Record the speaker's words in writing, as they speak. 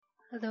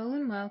Hello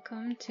and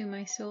welcome to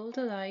My Soul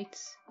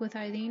Delights with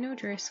Eileen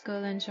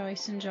O'Driscoll and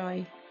Joyce and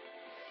Joy.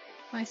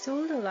 My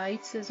Soul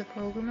Delights is a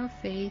program of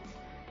faith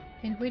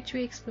in which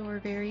we explore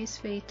various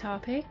faith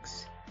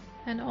topics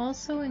and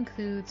also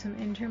include some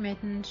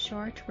intermittent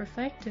short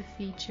reflective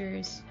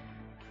features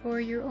for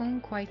your own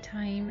quiet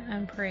time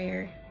and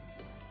prayer.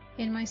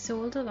 In My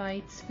Soul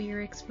Delights, we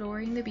are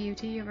exploring the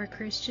beauty of our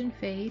Christian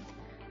faith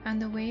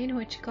and the way in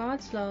which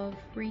God's love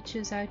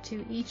reaches out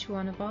to each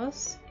one of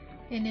us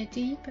in a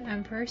deep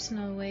and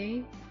personal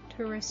way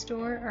to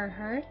restore our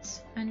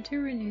hearts and to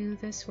renew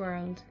this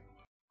world.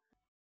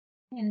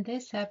 In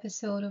this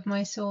episode of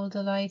My Soul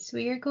Delights,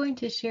 we are going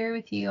to share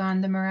with you on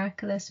the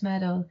Miraculous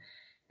Medal.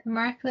 The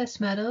Miraculous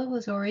Medal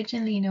was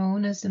originally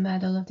known as the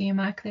Medal of the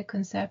Immaculate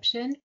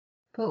Conception,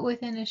 but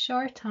within a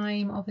short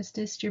time of its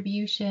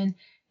distribution,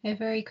 it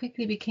very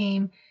quickly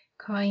became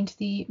coined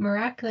the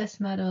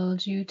Miraculous Medal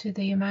due to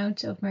the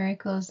amount of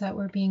miracles that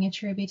were being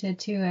attributed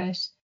to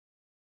it.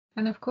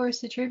 And of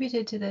course,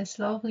 attributed to this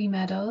lovely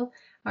medal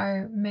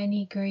are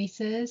many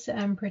graces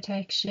and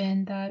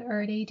protection that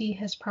Our Lady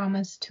has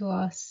promised to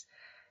us.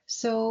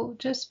 So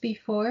just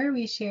before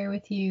we share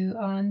with you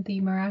on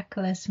the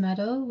Miraculous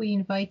Medal, we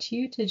invite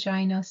you to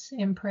join us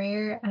in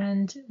prayer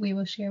and we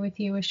will share with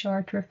you a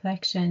short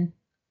reflection.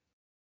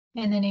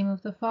 In the name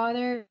of the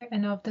Father,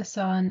 and of the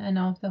Son, and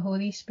of the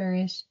Holy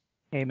Spirit.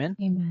 Amen.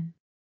 Amen.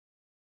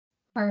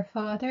 Our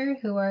Father,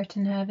 who art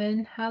in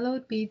heaven,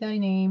 hallowed be thy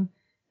name.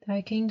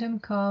 Thy kingdom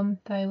come,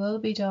 thy will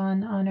be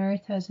done on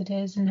earth as it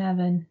is in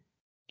heaven.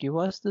 Give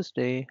us this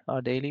day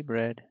our daily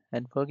bread,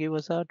 and forgive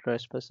us our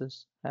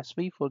trespasses, as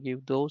we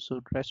forgive those who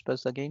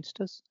trespass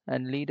against us.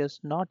 And lead us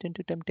not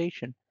into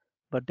temptation,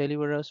 but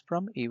deliver us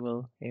from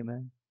evil.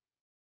 Amen.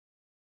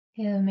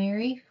 Hail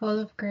Mary, full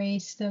of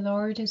grace, the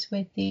Lord is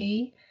with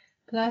thee.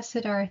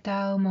 Blessed art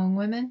thou among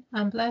women,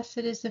 and blessed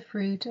is the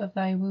fruit of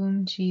thy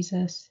womb,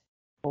 Jesus.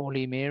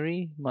 Holy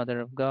Mary,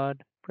 Mother of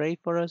God, pray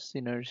for us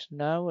sinners,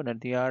 now and at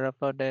the hour of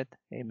our death.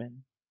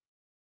 Amen.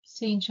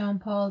 Saint John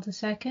Paul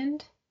II,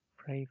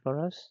 Pray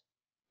for us.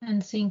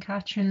 and Saint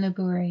Catherine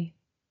Labouré.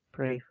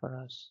 Pray for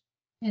us.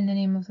 In the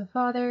name of the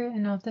Father,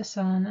 and of the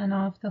Son, and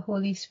of the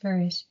Holy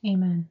Spirit.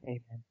 Amen.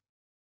 Amen.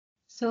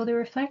 So the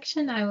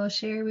reflection I will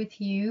share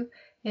with you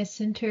is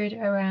centered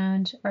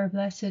around our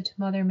Blessed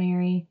Mother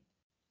Mary.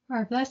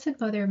 Our Blessed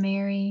Mother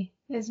Mary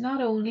is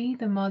not only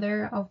the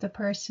mother of the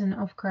person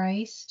of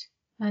Christ,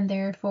 and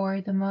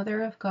therefore the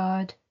mother of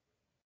God,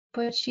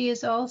 but she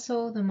is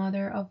also the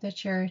mother of the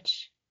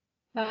Church,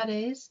 that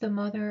is, the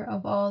mother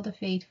of all the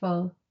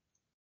faithful.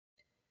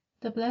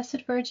 The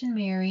Blessed Virgin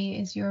Mary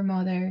is your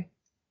mother,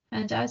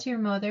 and as your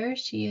mother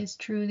she is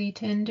truly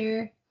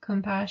tender,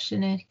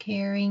 compassionate,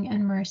 caring,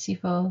 and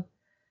merciful,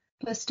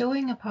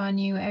 bestowing upon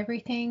you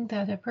everything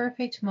that a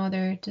perfect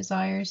mother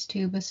desires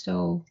to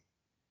bestow.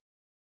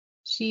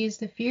 She is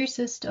the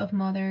fiercest of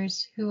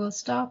mothers who will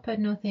stop at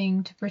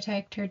nothing to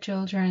protect her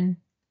children.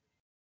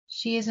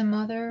 She is a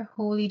mother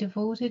wholly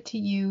devoted to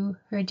you,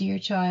 her dear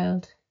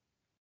child.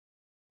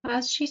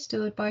 As she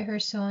stood by her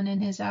son in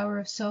his hour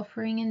of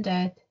suffering and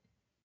death,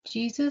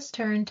 Jesus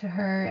turned to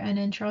her and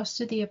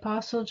entrusted the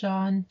Apostle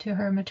John to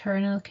her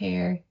maternal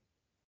care.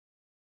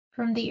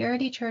 From the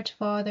early Church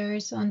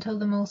Fathers until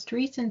the most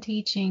recent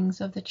teachings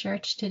of the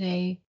Church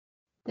today,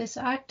 this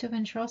act of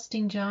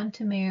entrusting John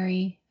to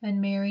Mary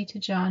and Mary to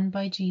John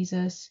by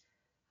Jesus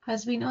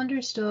has been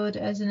understood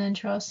as an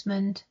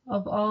entrustment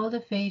of all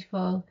the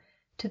faithful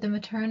to the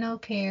maternal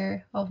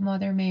care of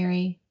Mother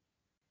Mary.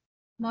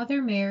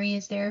 Mother Mary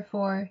is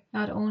therefore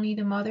not only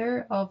the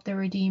mother of the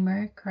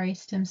Redeemer,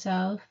 Christ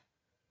himself,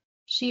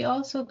 she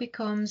also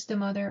becomes the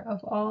mother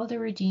of all the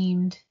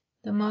redeemed,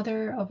 the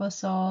mother of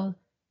us all,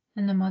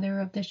 and the mother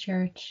of the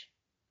Church.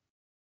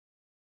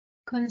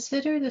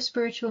 Consider the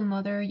spiritual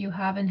mother you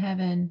have in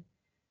heaven.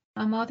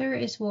 A mother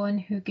is one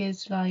who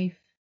gives life.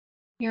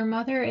 Your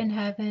mother in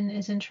heaven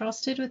is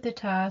entrusted with the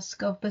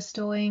task of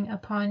bestowing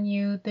upon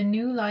you the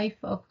new life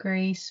of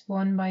grace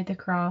won by the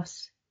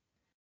cross.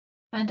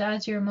 And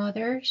as your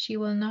mother, she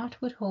will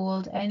not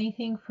withhold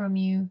anything from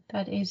you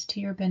that is to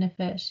your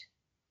benefit.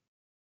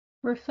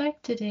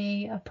 Reflect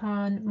today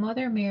upon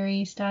Mother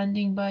Mary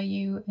standing by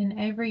you in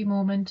every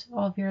moment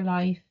of your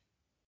life.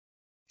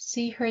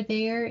 See her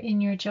there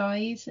in your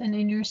joys and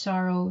in your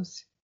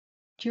sorrows,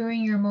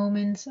 during your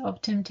moments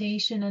of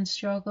temptation and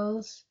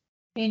struggles,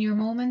 in your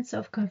moments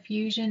of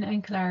confusion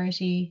and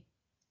clarity.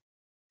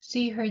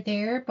 See her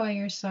there by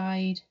your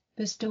side,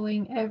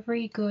 bestowing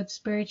every good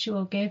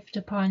spiritual gift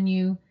upon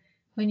you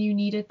when you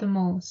need it the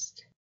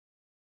most.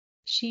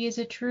 She is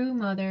a true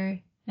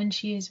mother, and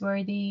she is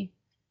worthy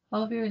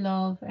of your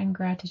love and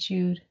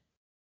gratitude.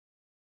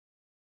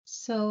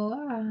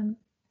 So,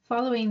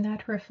 following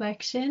that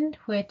reflection,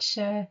 which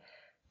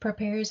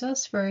prepares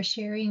us for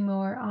sharing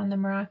more on the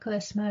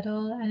Miraculous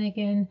Medal, and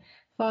again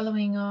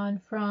following on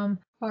from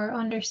our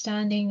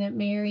understanding that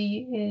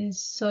Mary is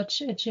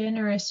such a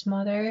generous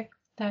mother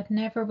that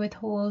never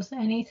withholds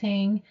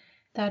anything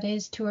that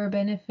is to our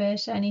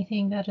benefit,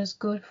 anything that is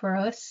good for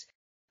us,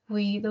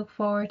 we look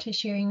forward to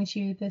sharing with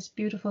you this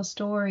beautiful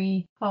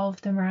story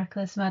of the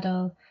Miraculous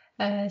Medal,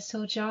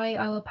 So Joy,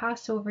 I will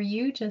pass over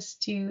you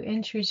just to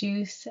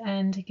introduce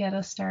and get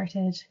us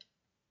started.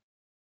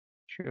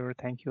 Sure.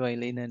 Thank you,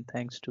 Eileen, and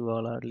thanks to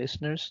all our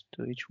listeners,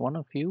 to each one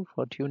of you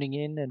for tuning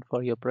in and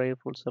for your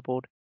prayerful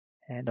support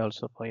and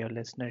also for your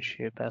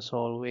listenership as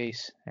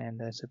always. And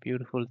that's a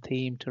beautiful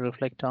theme to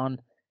reflect on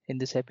in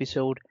this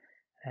episode.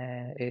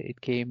 It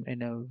came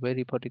in a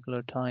very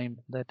particular time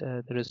that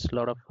there is a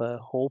lot of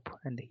hope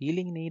and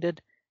healing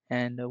needed.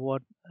 And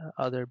what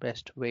other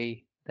best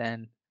way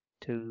than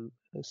to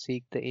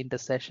seek the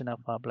intercession of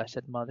our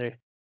Blessed Mother,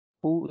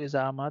 who is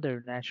our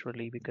mother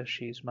naturally because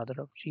she is mother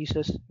of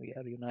Jesus. We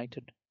are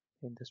united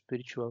in the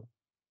spiritual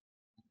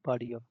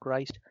body of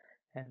Christ.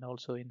 And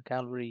also in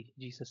Calvary,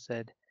 Jesus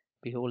said,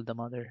 "Behold the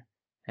mother,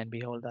 and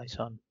behold thy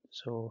son."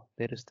 So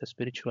there is the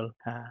spiritual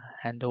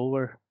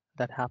handover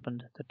that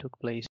happened, that took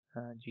place.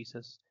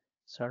 Jesus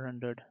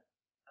surrendered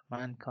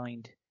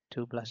mankind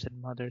to Blessed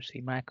Mother's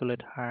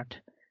Immaculate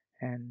Heart.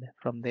 And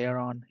from there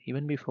on,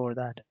 even before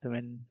that,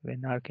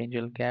 when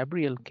Archangel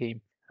Gabriel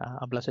came,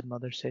 our Blessed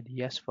Mother said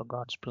yes for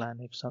God's plan.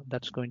 If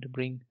that's going to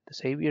bring the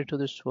Savior to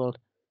this world,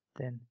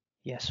 then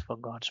yes for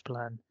God's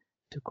plan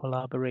to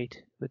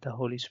collaborate with the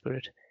Holy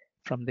Spirit.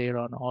 From there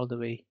on, all the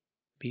way,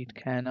 be it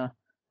Cana,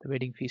 the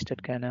wedding feast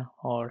at Cana,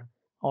 or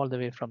all the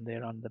way from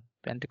there on, the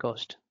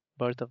Pentecost,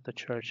 birth of the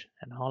church,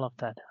 and all of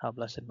that, our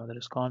Blessed Mother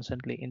is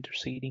constantly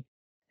interceding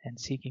and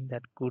seeking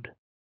that good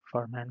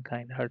for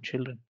mankind, her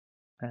children.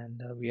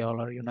 And we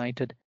all are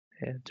united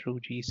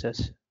through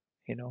Jesus.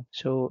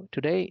 So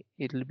today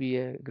it'll be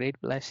a great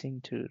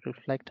blessing to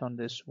reflect on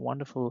this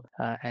wonderful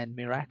and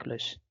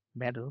miraculous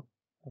medal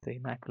of the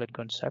Immaculate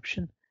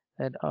Conception,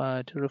 that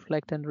to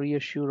reflect and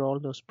reassure all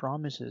those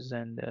promises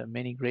and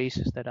many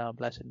graces that our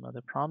Blessed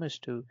Mother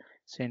promised to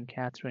Saint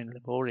Catherine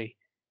Labore.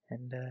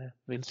 And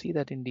we'll see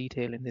that in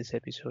detail in this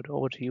episode.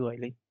 Over to you,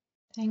 Eileen.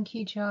 Thank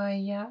you,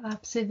 Joy. Yeah,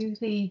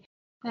 absolutely.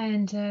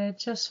 And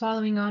just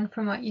following on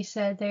from what you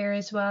said there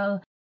as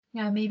well,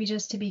 maybe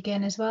just to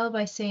begin as well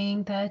by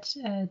saying that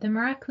the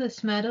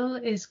Miraculous Medal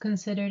is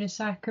considered a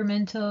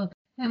sacramental,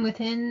 and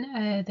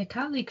within the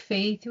Catholic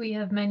faith, we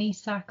have many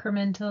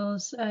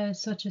sacramentals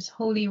such as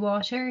holy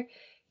water,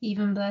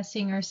 even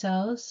blessing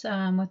ourselves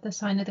with the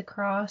sign of the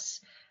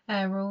cross,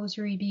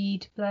 rosary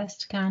bead,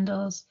 blessed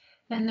candles.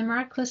 And the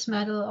Miraculous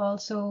Medal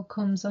also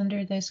comes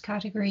under this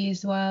category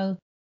as well.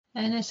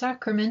 And a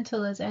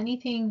sacramental is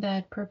anything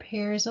that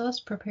prepares us,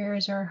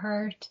 prepares our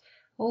heart,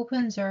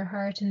 opens our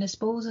heart, and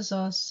disposes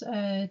us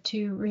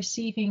to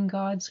receiving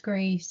God's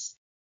grace,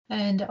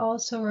 and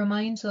also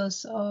reminds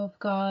us of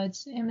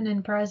God's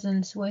imminent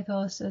presence with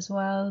us as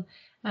well.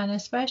 And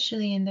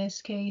especially in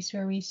this case,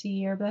 where we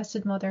see our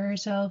Blessed Mother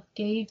herself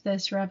gave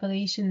this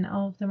revelation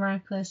of the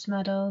Miraculous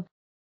Medal.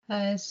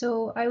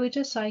 So I would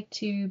just like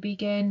to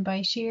begin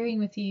by sharing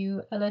with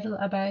you a little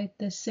about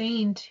the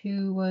saint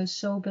who was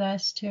so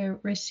blessed to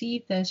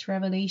receive this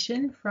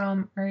revelation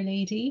from Our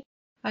Lady,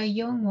 a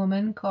young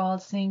woman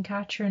called Saint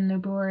Catherine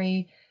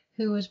Labore,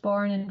 who was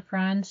born in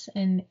France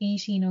in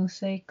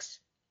 1806.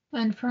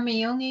 And from a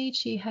young age,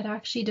 she had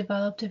actually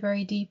developed a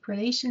very deep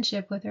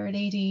relationship with Our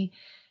Lady.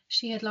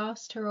 She had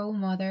lost her own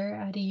mother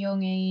at a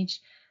young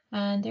age,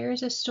 and there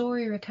is a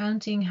story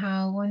recounting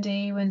how one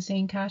day when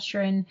Saint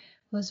Catherine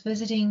was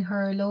visiting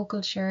her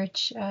local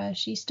church,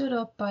 she stood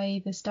up by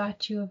the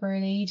statue of Our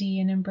Lady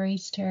and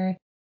embraced her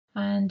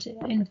and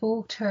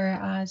invoked her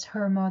as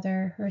her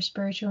mother, her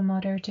spiritual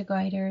mother, to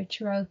guide her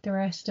throughout the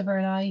rest of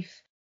her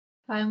life.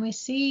 And we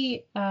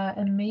see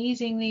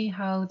amazingly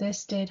how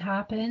this did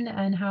happen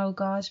and how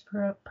God's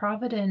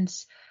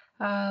providence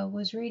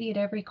was really at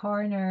every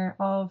corner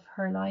of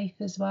her life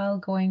as well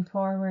going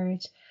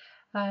forward.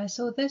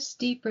 So this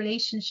deep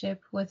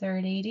relationship with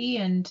Our Lady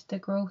and the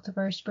growth of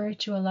her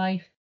spiritual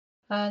life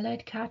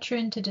led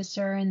Catherine to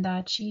discern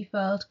that she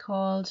felt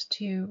called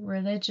to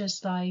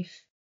religious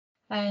life,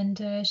 and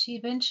she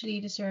eventually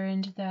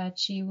discerned that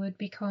she would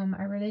become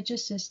a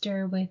religious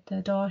sister with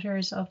the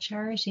Daughters of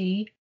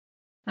Charity,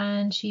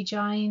 and she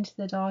joined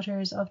the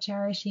Daughters of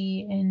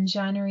Charity in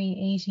January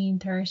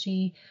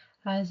 1830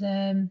 as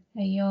a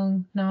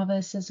young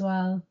novice as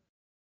well.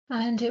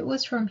 And it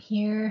was from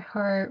here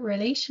her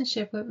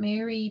relationship with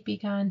Mary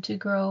began to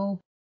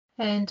grow,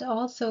 and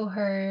also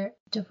her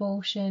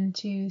devotion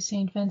to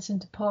St.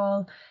 Vincent de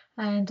Paul.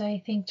 And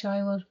I think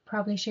Joy will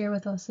probably share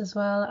with us as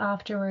well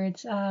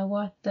afterwards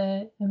what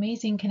the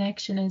amazing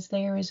connection is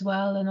there as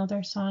well,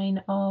 another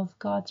sign of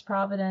God's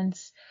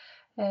providence.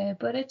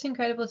 But it's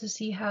incredible to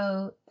see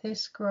how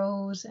this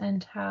grows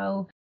and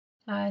how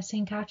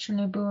St. Catherine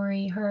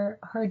Labore,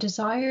 her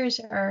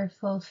desires are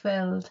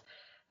fulfilled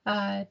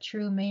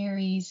through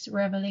Mary's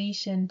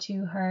revelation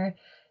to her.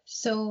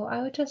 So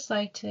I would just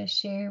like to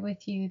share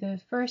with you the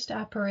first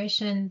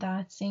apparition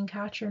that St.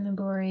 Catherine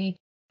Labore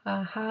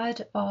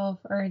had of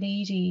Our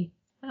Lady.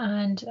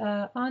 And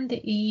on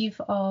the eve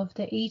of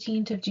the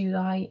 18th of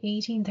July,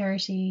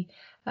 1830,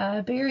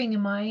 bearing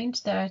in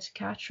mind that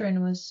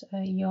Catherine was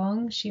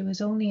young, she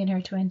was only in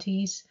her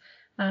 20s,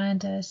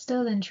 and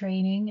still in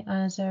training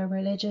as a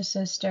religious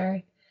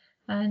sister.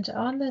 And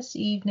on this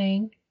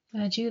evening,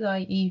 July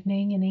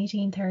evening in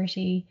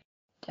 1830,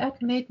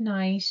 at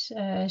midnight,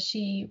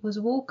 she was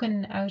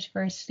woken out of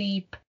her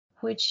sleep,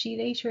 which she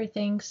later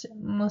thinks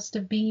must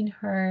have been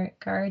her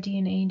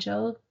guardian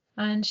angel,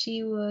 and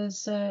she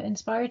was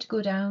inspired to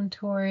go down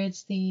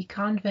towards the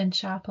convent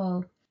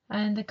chapel.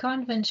 And the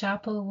convent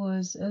chapel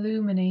was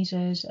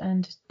illuminated,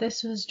 and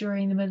this was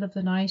during the middle of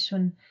the night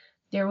when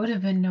there would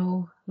have been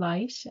no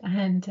light,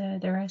 and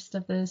the rest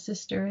of the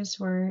sisters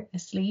were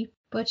asleep.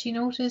 But she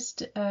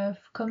noticed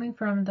coming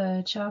from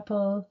the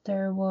chapel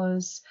there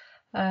was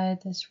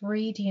this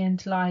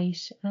radiant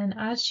light, and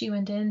as she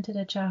went into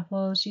the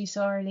chapel, she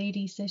saw Our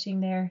Lady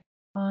sitting there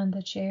on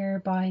the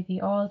chair by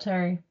the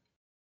altar.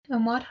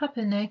 And what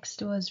happened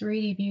next was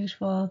really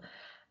beautiful,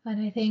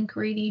 and I think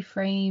really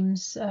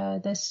frames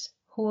this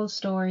whole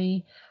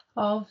story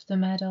of the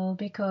medal,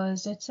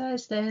 because it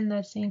says then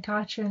that St.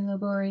 Catherine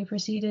Laboure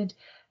proceeded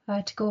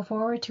to go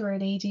forward to Our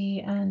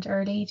Lady, and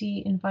Our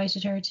Lady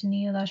invited her to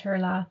kneel at her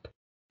lap.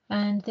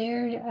 And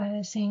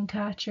there St.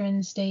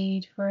 Catherine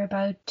stayed for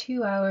about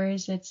 2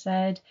 hours, it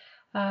said,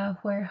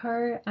 where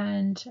her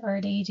and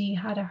Our Lady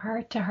had a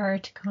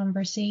heart-to-heart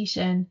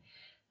conversation.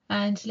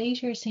 And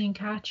later St.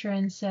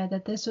 Catherine said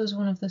that this was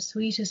one of the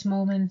sweetest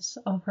moments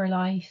of her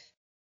life.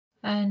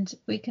 And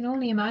we can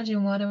only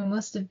imagine what it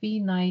must have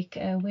been like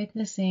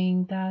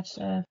witnessing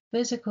that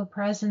physical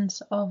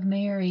presence of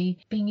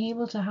Mary, being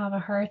able to have a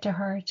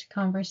heart-to-heart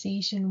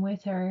conversation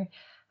with her,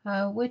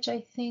 which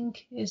I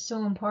think is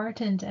so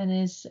important and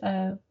is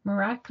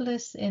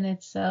miraculous in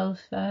itself,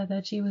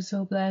 that she was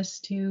so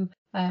blessed to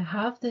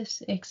have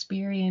this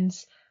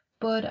experience.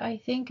 But I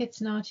think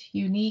it's not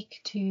unique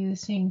to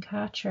St.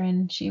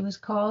 Catherine. She was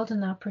called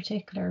in that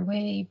particular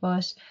way,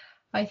 but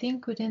I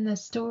think within the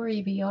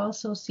story we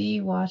also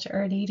see what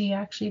Our Lady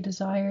actually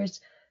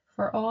desires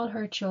for all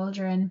her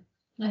children,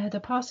 the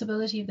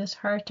possibility of this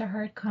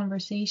heart-to-heart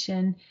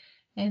conversation,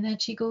 and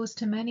that she goes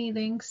to many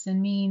lengths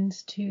and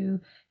means to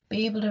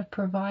be able to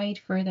provide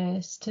for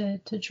this, to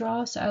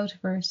draw us out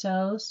of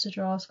ourselves, to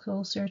draw us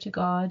closer to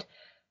God,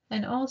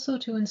 and also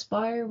to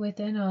inspire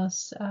within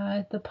us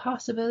the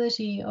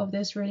possibility of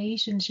this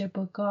relationship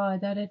with God,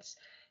 that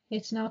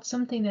it's not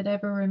something that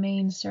ever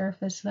remains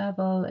surface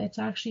level. It's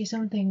actually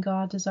something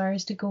God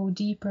desires to go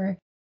deeper,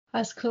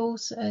 as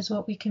close as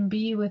what we can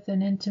be with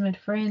an intimate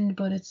friend,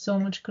 but it's so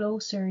much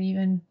closer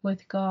even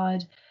with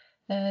God,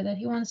 that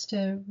He wants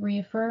to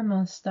reaffirm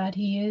us that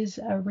He is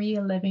a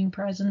real living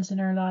presence in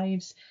our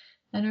lives.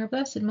 And our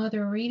Blessed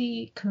Mother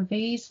really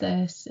conveys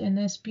this in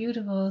this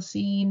beautiful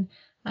scene.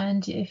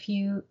 And if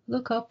you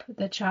look up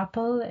the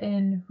chapel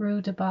in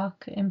Rue du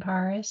Bac in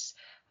Paris,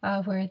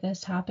 where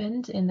this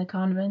happened, in the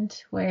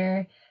convent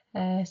where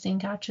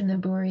St. Catherine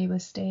Laboure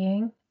was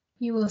staying,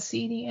 you will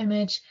see the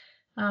image,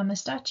 a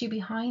statue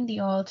behind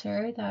the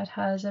altar that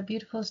has a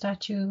beautiful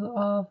statue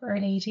of Our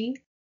Lady.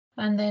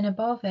 And then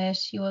above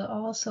it, you will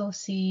also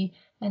see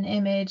an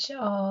image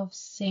of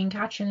St.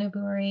 Catherine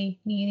Laboure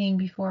kneeling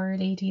before Our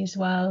Lady as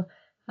well,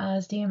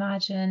 as they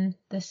imagine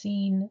the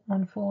scene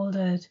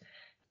unfolded.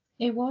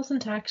 It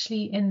wasn't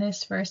actually in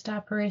this first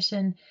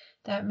apparition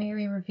that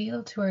Mary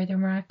revealed to her the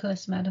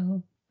miraculous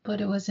medal,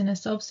 but it was in a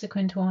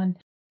subsequent one.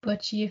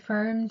 But she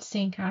affirmed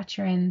St.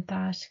 Catherine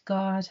that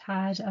God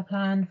had a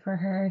plan for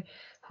her,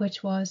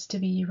 which was to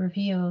be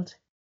revealed.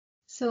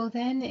 So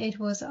then it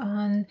was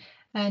on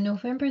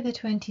November the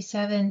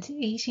 27th,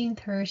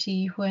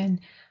 1830, when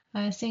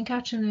St.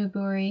 Catherine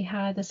Laboure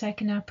had the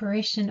second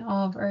apparition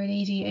of Our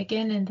Lady,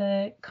 again in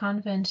the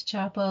convent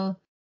chapel.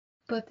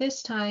 But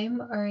this time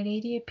Our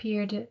Lady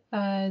appeared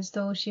as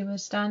though she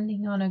was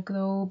standing on a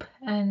globe,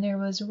 and there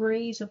was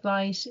rays of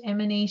light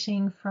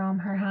emanating from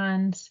her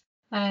hands,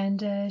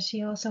 and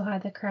she also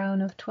had the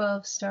crown of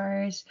 12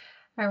 stars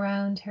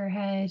around her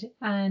head,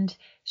 and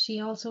she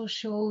also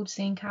showed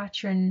St.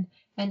 Catherine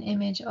an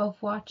image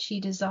of what she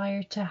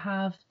desired to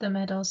have the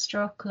medal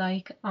struck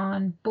like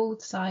on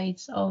both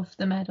sides of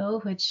the medal,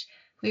 which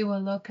we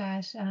will look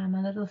at a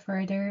little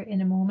further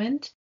in a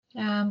moment.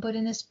 But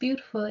in this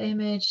beautiful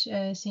image,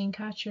 St.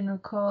 Catherine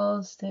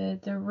recalls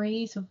the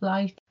rays of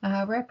light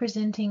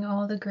representing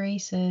all the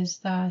graces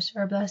that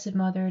our Blessed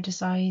Mother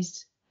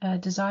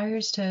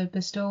desires to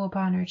bestow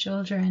upon her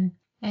children.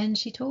 And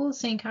she told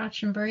St.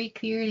 Catherine very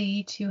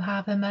clearly to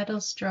have a medal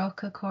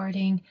struck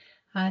according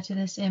to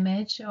this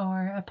image,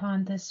 or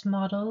upon this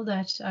model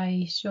that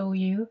I show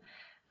you.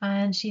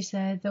 And she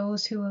said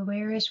those who will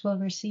wear it will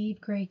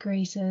receive great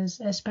graces,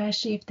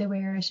 especially if they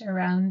wear it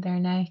around their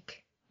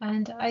neck.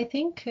 And I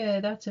think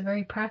that's a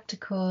very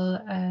practical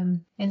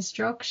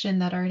instruction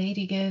that Our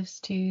Lady gives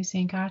to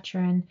St.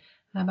 Catherine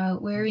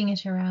about wearing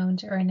it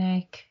around her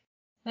neck.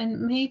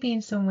 And maybe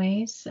in some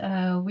ways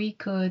we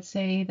could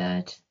say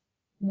that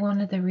one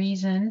of the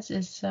reasons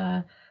is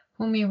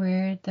when we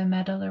wear the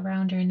medal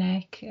around her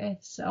neck,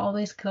 it's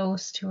always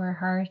close to her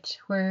heart,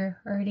 where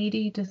Our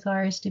Lady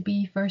desires to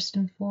be first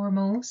and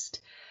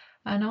foremost.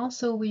 And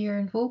also we are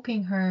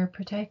invoking her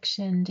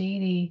protection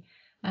daily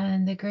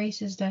and the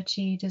graces that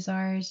she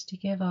desires to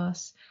give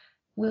us.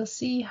 We'll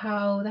see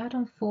how that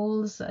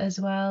unfolds as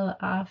well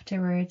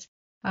afterwards.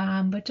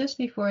 But just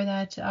before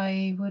that,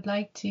 I would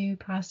like to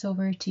pass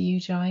over to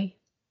you, Joy.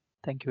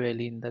 Thank you,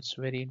 Eileen. That's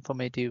very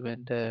informative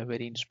and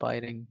very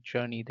inspiring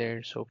journey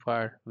there so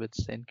far with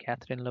Saint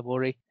Catherine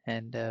Laboure.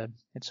 And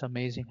it's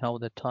amazing how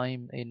the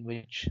time in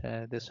which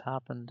this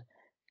happened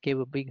gave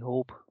a big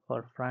hope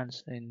for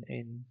France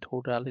in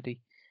totality,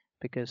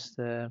 because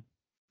the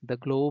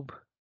globe,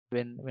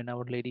 when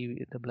Our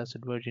Lady, the Blessed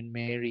Virgin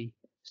Mary,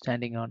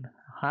 standing on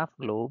half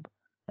globe,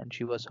 and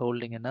she was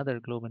holding another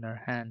globe in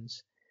her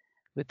hands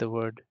with the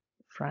word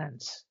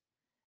France.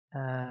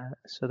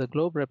 So the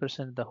globe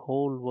represents the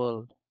whole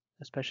world,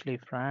 especially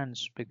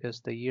France,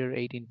 because the year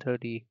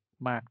 1830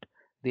 marked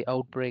the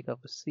outbreak of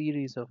a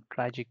series of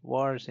tragic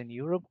wars in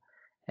Europe,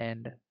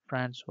 and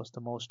France was the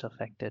most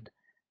affected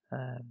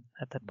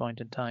at that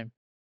point in time.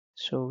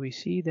 So we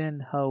see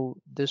then how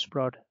this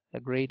brought a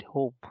great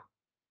hope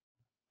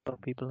for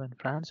people in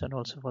France and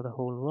also for the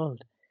whole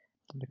world,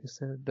 because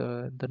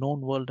the known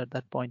world at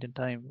that point in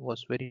time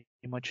was very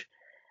much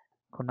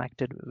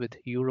connected with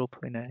Europe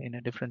in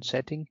a different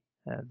setting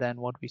than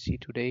what we see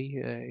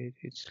today.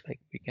 It's like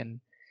we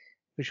can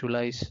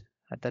visualize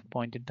at that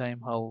point in time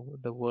how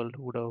the world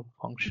would have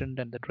functioned,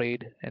 and the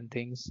trade and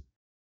things,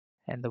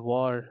 and the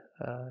war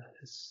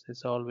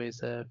is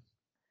always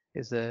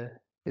is a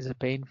is a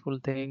painful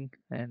thing,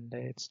 and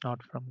it's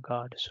not from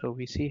God. So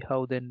we see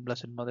how then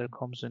Blessed Mother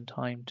comes in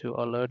time to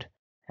alert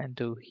and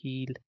to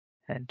heal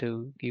and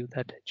to give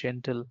that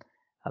gentle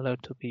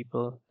alert to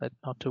people that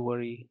not to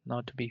worry,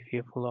 not to be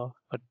fearful of,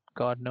 but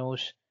God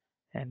knows.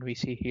 And we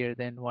see here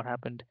then what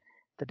happened.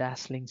 The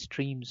dazzling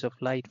streams of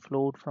light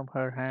flowed from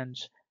her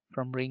hands,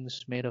 from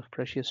rings made of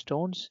precious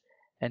stones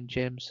and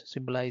gems,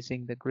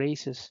 symbolizing the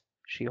graces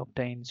she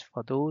obtains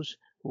for those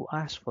who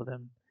ask for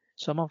them.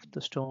 Some of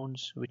the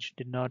stones which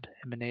did not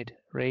emanate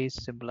rays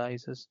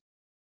symbolizes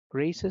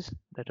graces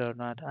that are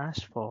not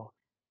asked for.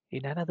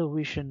 In another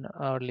vision,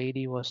 Our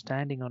Lady was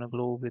standing on a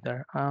globe with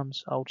her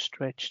arms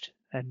outstretched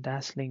and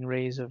dazzling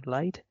rays of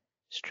light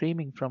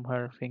streaming from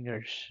her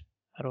fingers.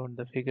 Around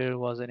the figure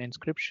was an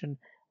inscription,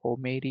 O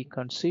Mary,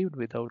 conceived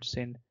without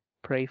sin,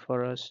 pray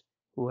for us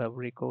who have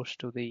recourse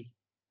to thee.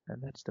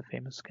 And that's the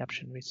famous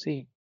caption we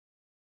see.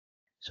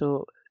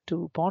 So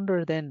to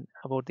ponder then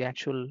about the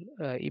actual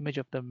image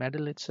of the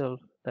medal itself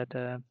that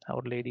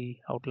Our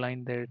Lady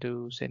outlined there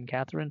to Saint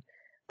Catherine,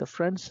 the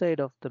front side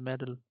of the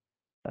medal,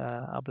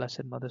 our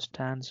Blessed Mother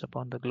stands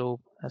upon the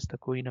globe as the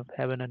Queen of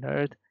heaven and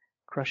earth,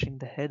 crushing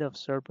the head of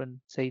serpent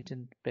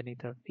Satan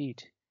beneath her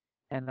feet.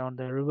 And on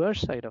the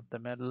reverse side of the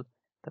medal,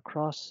 the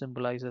cross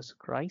symbolizes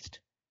Christ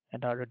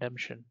and our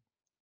redemption.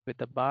 With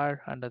the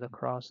bar under the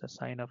cross, a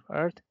sign of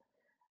earth,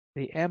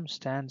 the M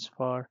stands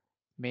for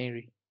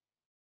Mary,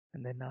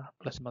 and then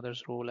Blessed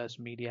Mother's role as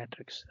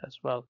mediatrix as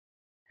well.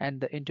 And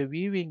the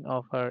interweaving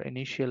of her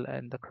initial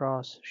and the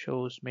cross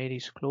shows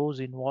Mary's close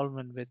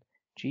involvement with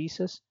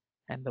Jesus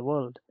and the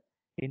world.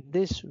 In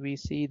this, we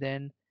see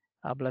then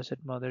our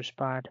Blessed Mother's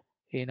part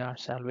in our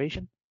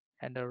salvation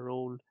and her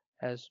role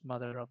as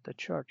Mother of the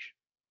Church.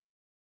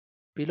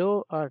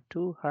 Below are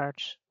two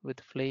hearts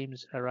with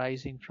flames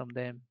arising from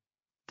them.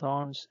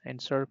 Thorns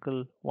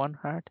encircle one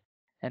heart,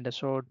 and a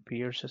sword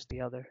pierces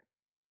the other.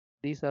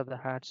 These are the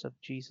hearts of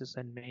Jesus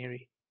and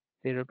Mary.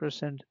 They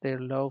represent their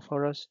love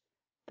for us.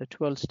 The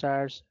 12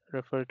 stars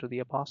refer to the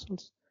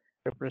apostles,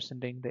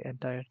 representing the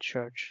entire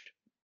church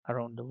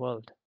around the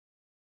world.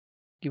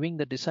 Giving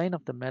the design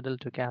of the medal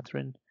to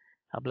Catherine,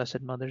 our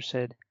Blessed Mother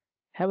said,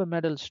 have a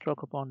medal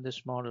struck upon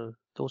this model.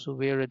 Those who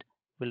wear it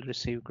will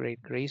receive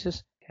great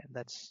graces. And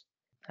that's,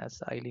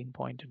 as Eileen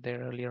pointed there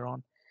earlier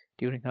on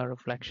during her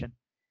reflection.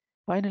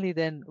 Finally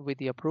then, with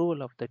the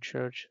approval of the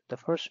Church, the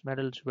first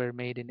medals were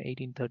made in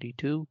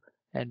 1832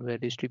 and were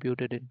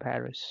distributed in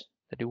Paris.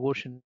 The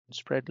devotion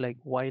spread like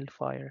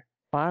wildfire.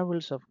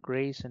 Marvels of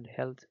grace and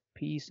health,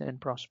 peace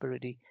and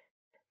prosperity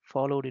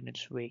followed in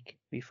its wake.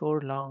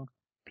 Before long,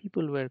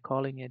 people were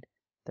calling it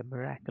the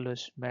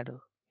Miraculous Medal.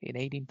 In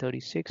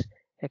 1836,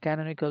 a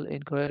canonical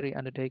inquiry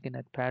undertaken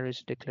at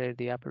Paris declared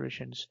the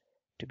apparitions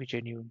to be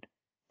genuine.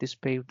 This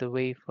paved the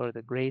way for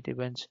the great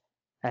events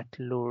at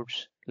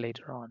Lourdes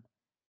later on.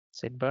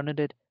 Saint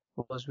Bernadette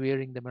was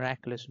wearing the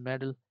Miraculous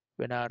Medal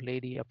when Our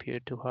Lady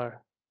appeared to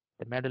her.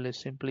 The medal is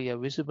simply a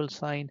visible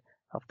sign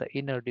of the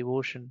inner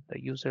devotion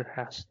the user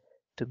has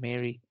to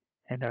Mary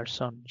and her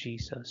Son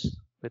Jesus.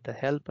 With the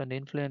help and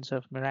influence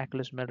of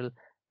Miraculous Medal,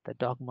 the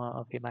dogma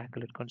of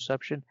Immaculate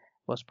Conception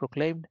was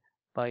proclaimed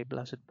by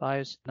Blessed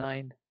Pius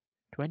IX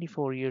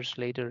 24 years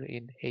later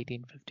in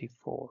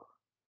 1854.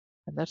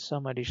 And that's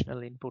some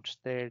additional inputs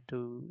there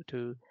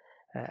to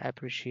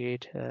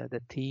appreciate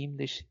the theme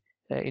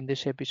in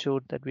this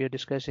episode that we are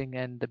discussing,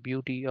 and the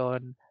beauty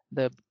on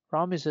the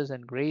promises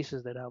and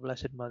graces that our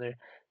Blessed Mother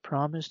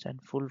promised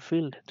and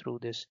fulfilled through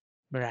this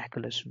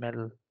miraculous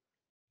medal.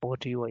 Over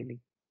to you, Eileen.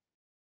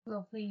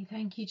 Lovely.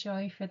 Thank you,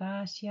 Joy, for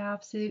that. Yeah,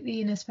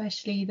 absolutely. And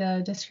especially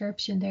the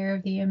description there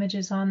of the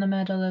images on the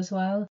medal as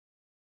well.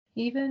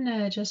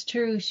 Even just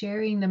through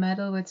sharing the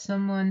medal with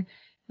someone,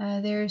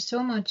 there's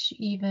so much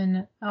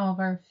even of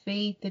our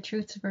faith, the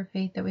truths of our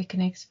faith that we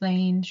can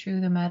explain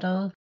through the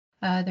medal,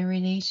 the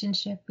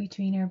relationship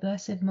between our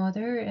Blessed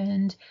Mother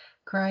and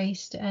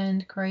Christ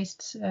and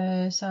Christ's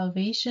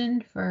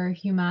salvation for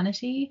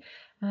humanity,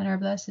 and our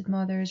Blessed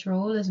Mother's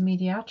role as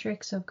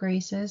mediatrix of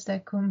graces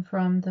that come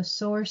from the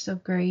source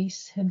of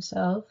grace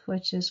himself,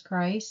 which is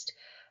Christ,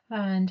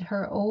 and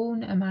her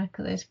own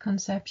Immaculate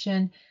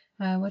Conception,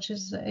 which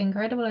is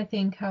incredible, I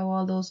think, how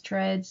all those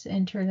threads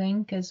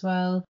interlink as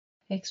well,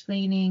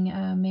 explaining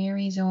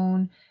Mary's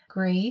own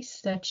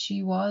grace, that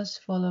she was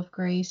full of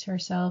grace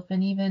herself.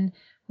 And even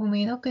when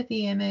we look at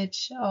the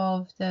image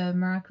of the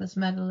Miraculous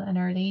Medal and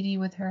Our Lady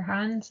with her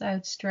hands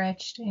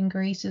outstretched and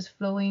graces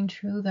flowing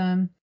through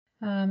them,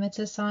 it's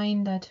a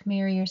sign that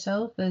Mary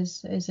herself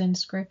is in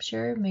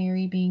Scripture,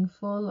 Mary being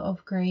full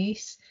of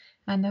grace,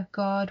 and that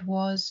God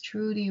was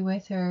truly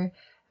with her.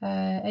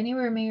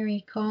 Anywhere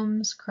Mary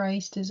comes,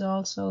 Christ is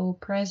also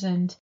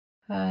present.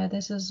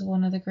 This is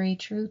one of the great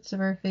truths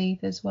of our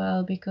faith as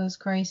well, because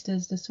Christ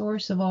is the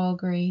source of all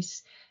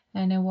grace,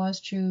 and it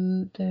was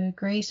through the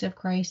grace of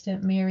Christ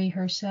that Mary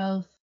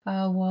herself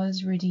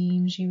was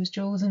redeemed. She was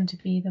chosen to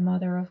be the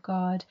Mother of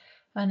God,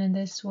 and in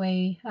this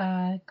way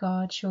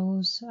God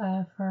chose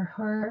for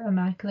her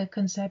Immaculate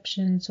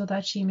Conception, so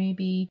that she may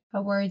be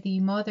a worthy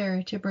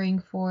mother to bring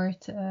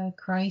forth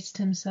Christ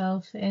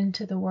himself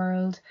into the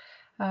world,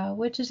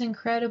 which is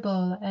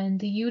incredible. And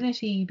the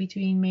unity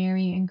between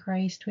Mary and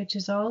Christ, which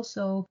is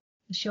also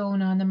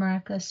shown on the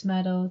Miraculous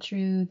Medal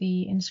through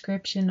the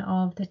inscription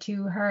of the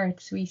two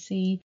hearts. We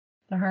see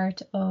the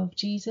heart of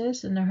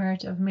Jesus and the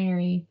heart of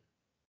Mary.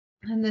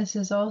 And this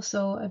is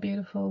also a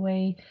beautiful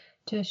way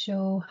to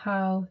show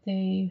how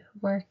they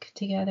work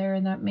together,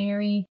 and that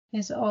Mary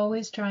is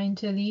always trying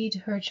to lead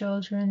her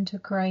children to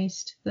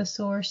Christ, the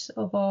source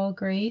of all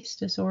grace,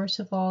 the source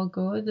of all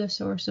good, the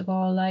source of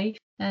all life,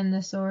 and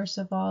the source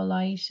of all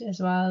light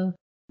as well.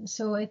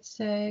 So it's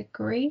a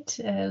great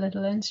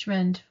little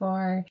instrument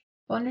for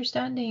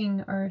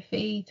understanding our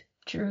faith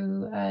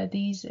through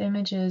these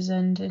images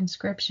and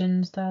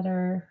inscriptions that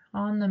are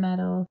on the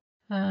medal.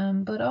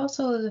 But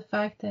also the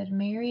fact that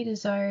Mary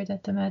desired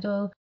that the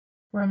medal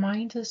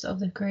remind us of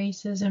the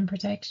graces and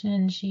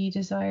protection she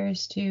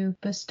desires to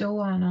bestow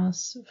on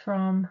us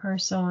from her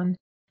Son,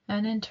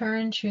 and in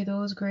turn through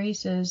those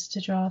graces to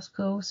draw us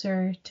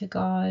closer to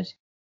God.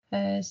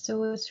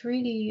 So it's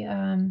really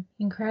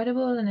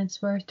incredible, and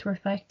it's worth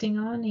reflecting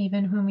on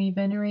even when we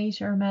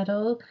venerate our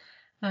medal,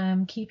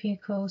 keeping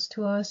it close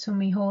to us when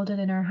we hold it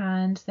in our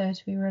hand,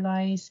 that we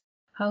realize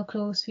how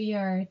close we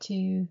are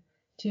to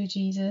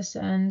Jesus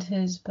and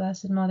his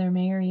Blessed Mother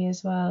Mary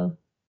as well.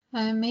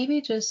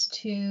 Maybe just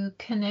to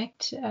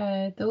connect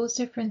those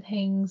different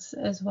things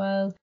as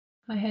well.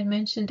 I had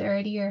mentioned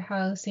earlier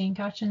how St.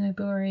 Catherine of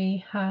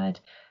Buri had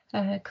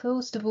a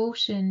close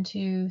devotion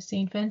to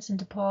St. Vincent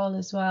de Paul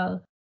as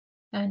well,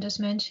 and just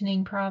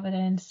mentioning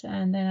Providence,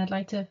 and then I'd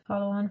like to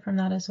follow on from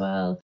that as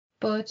well.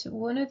 But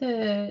one of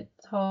the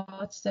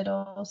thoughts that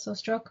also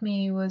struck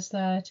me was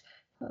that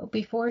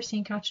before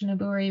St. Catherine of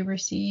Buri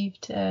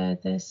received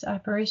this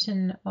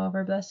apparition of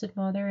our Blessed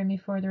Mother, and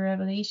before the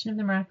revelation of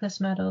the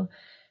Miraculous Medal,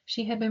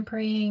 she had been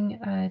praying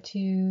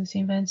to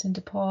St. Vincent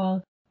de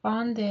Paul.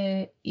 On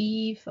the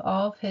eve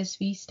of his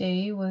feast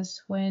day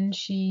was when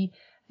she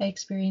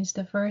experienced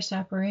the first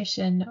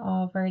apparition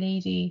of Our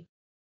Lady.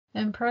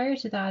 And prior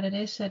to that, it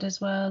is said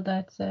as well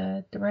that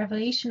the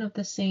revelation of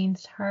the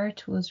saint's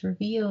heart was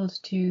revealed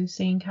to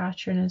St.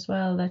 Catherine as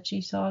well, that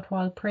she saw it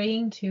while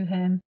praying to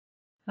him,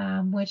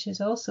 which is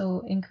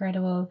also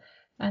incredible.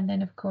 And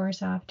then, of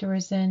course,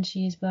 afterwards, then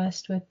she is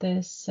blessed with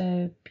this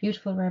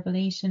beautiful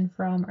revelation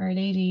from Our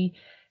Lady.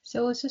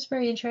 So it's just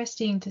very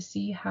interesting to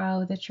see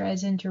how the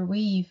threads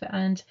interweave,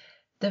 and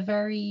the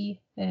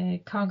very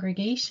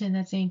congregation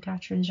that St.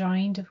 Catherine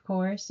joined, of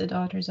course, the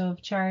Daughters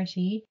of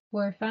Charity,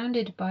 were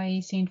founded by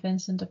St.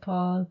 Vincent de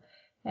Paul.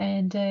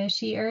 And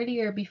she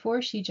earlier,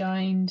 before she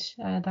joined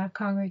that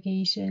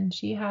congregation,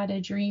 she had a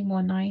dream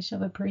one night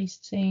of a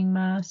priest saying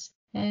Mass,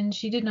 and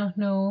she did not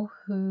know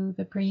who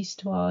the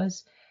priest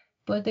was.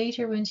 But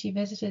later, when she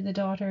visited the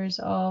Daughters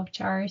of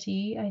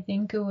Charity, I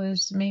think it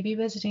was maybe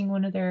visiting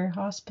one of their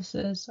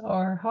hospices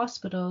or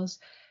hospitals,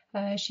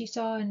 she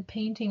saw a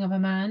painting of a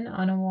man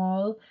on a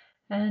wall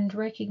and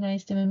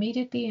recognized him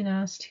immediately and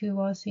asked who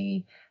was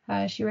he.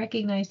 She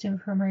recognized him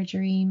from her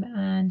dream,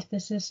 and the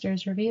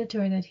sisters revealed to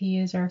her that he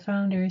is our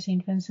founder,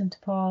 St. Vincent de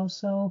Paul.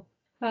 So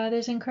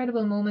there's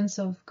incredible moments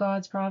of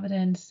God's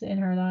providence in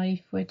her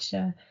life, which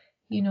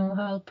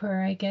help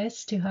her, I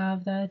guess, to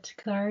have that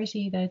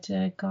clarity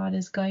that God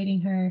is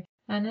guiding her.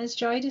 And as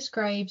Joy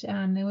described,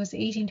 it was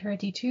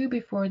 1832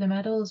 before the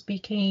medals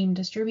became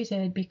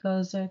distributed,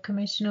 because a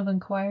commission of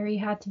inquiry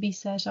had to be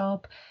set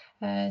up.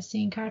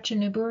 St.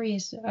 Catherine of Buri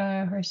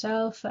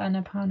herself, and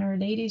upon Our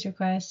Lady's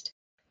request,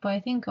 but I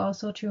think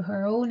also through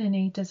her own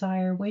innate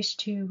desire,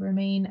 wished to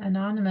remain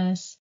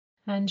anonymous,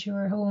 and through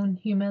her own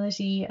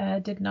humility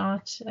did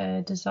not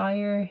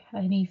desire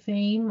any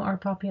fame or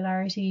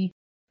popularity,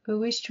 but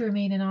wished to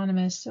remain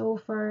anonymous. So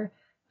for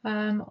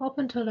up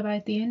until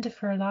about the end of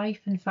her life,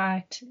 in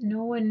fact,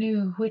 no one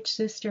knew which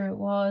sister it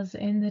was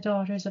in the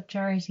Daughters of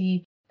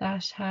Charity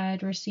that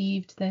had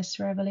received this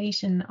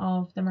revelation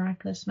of the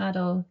Miraculous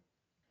Medal.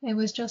 It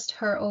was just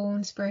her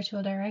own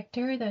spiritual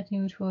director that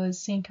knew it was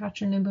St.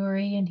 Catherine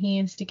Newbury, and he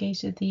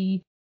instigated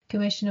the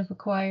Commission of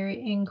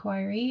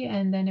Inquiry,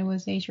 and then it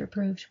was later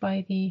approved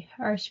by the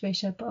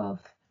Archbishop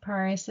of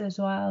Paris as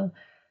well.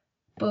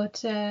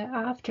 But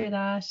after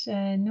that,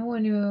 no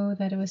one knew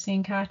that it was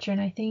St. Catherine.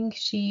 I think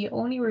she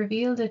only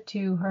revealed it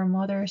to her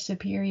mother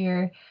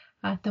superior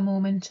at the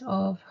moment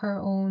of her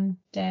own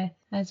death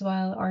as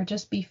well, or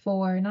just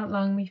before, not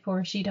long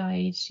before she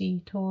died.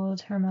 She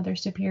told her mother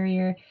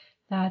superior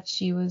that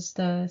she was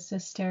the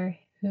sister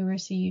who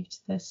received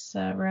this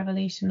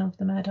revelation of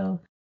the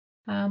medal.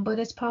 But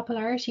its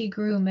popularity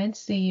grew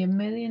immensely.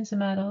 Millions of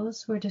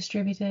medals were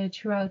distributed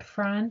throughout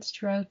France,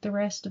 throughout the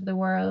rest of the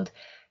world.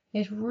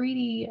 It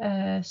really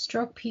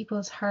struck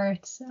people's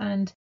hearts,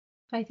 and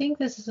I think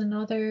this is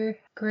another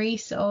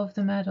grace of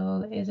the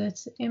medal, is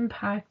its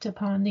impact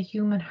upon the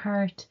human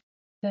heart,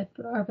 that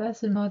our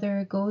Blessed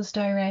Mother goes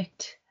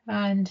direct,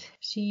 and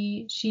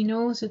she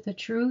knows that the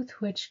truth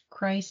which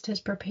Christ has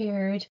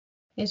prepared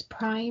is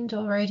primed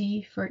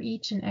already for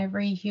each and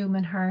every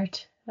human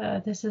heart.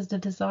 This is the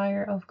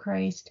desire of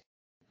Christ,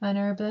 and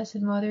our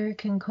Blessed Mother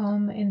can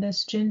come in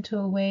this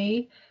gentle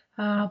way,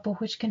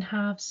 but which can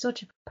have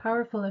such a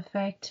powerful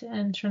effect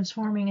and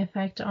transforming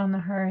effect on the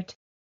heart.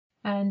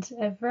 And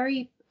a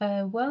very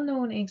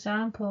well-known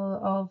example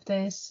of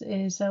this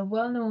is a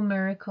well-known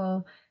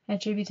miracle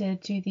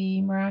attributed to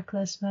the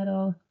Miraculous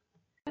medal.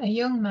 A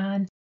young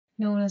man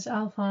known as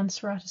Alphonse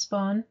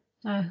Ratisbonne,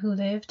 who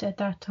lived at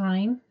that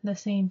time, the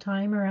same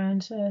time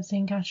around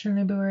St. Catherine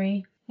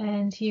Newbury,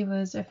 and he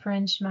was a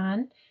French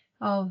man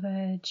of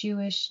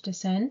Jewish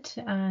descent,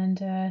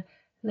 and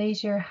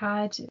later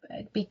had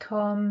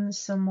become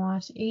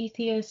somewhat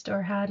atheist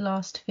or had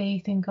lost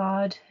faith in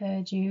God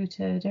due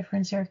to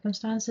different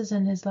circumstances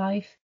in his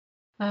life.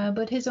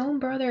 But his own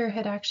brother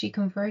had actually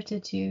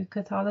converted to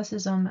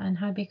Catholicism and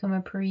had become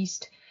a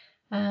priest,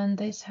 and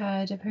this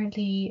had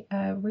apparently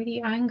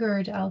really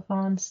angered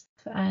Alphonse,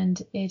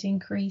 and it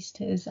increased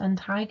his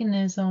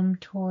antagonism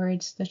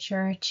towards the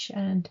church,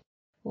 and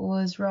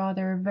was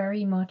rather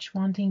very much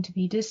wanting to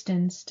be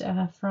distanced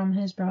from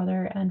his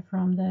brother and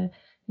from the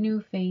new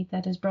faith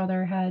that his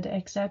brother had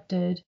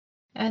accepted.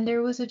 And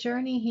there was a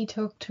journey he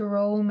took to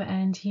Rome,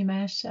 and he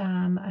met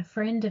a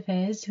friend of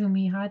his whom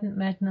he hadn't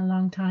met in a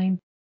long time.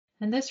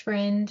 And this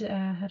friend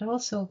had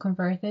also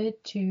converted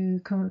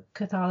to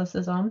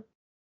Catholicism.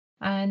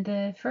 And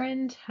the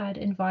friend had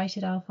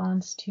invited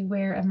Alphonse to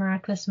wear a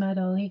miraculous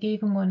medal. He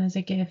gave him one as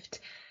a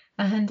gift.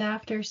 And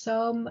after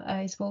some,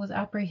 I suppose,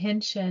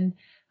 apprehension,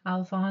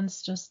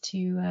 Alphonse, just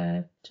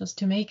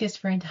to make his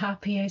friend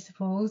happy, I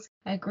suppose,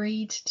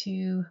 agreed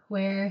to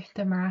wear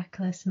the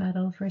miraculous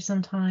medal for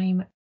some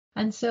time.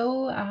 And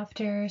so,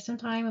 after some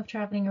time of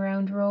traveling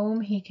around Rome,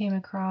 he came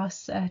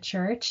across a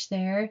church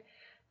there.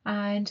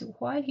 And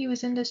while he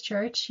was in this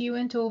church, he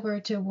went over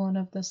to one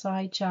of the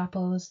side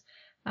chapels.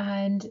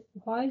 And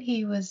while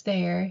he was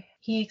there,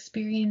 he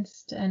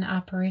experienced an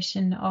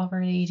apparition of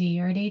Our Lady.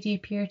 Our Lady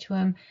appeared to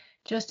him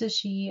just as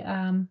she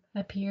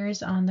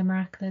appears on the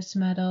miraculous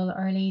medal,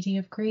 Our Lady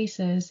of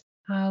Graces,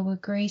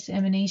 with grace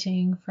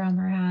emanating from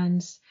her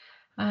hands.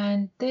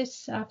 And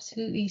this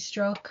absolutely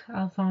struck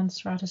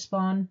Alphonse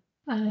Ratisbonne.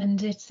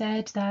 And it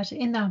said that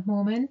in that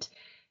moment,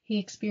 he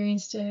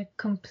experienced a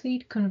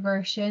complete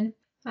conversion.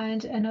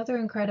 And another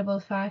incredible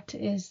fact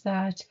is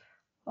that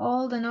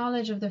all the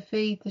knowledge of the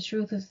faith, the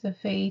truth of the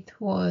faith,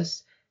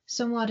 was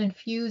somewhat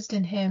infused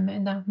in him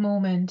in that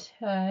moment.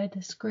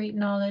 This great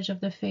knowledge of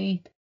the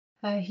faith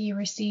he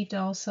received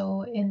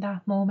also in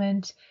that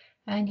moment,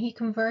 and he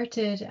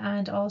converted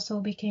and also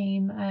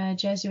became a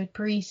Jesuit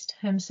priest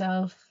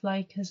himself,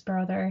 like his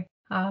brother,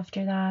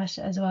 after that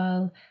as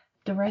well.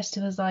 The rest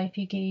of his life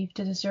he gave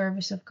to the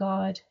service of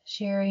God,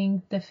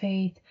 sharing the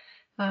faith.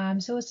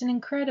 So it's an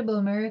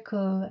incredible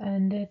miracle,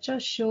 and it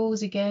just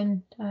shows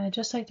again,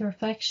 just like the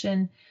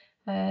reflection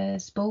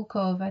spoke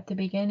of at the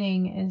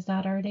beginning, is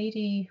that Our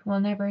Lady will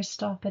never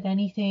stop at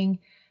anything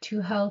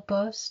to help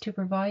us, to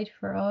provide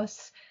for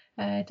us,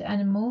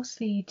 and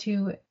mostly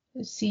to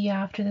see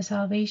after the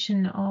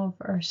salvation of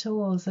our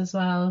souls as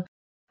well.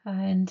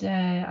 And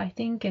I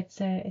think it's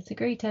a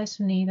great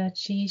testimony that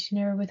she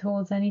never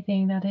withholds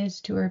anything that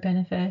is to her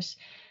benefit.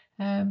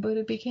 But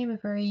it became a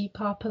very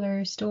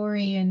popular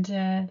story,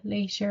 and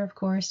later, of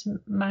course,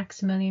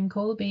 Maximilian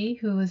Kolbe,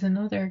 who was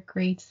another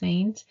great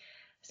saint.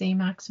 Saint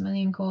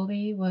Maximilian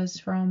Kolbe was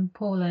from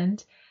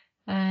Poland,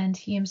 and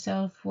he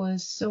himself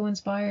was so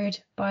inspired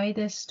by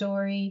this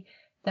story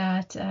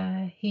that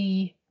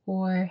he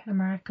wore a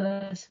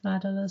miraculous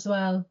medal as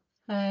well.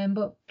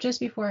 But just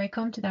before I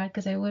come to that,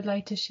 because I would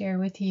like to share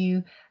with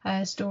you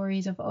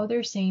stories of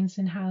other saints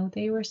and how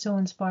they were so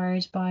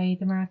inspired by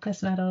the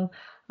miraculous medal,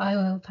 I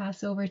will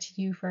pass over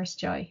to you first,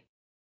 Joy.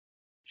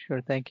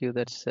 Sure, thank you.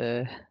 That's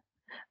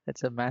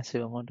a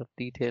massive amount of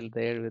detail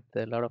there with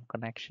a lot of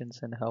connections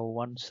and how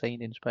one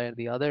saint inspired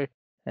the other.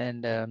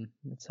 And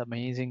it's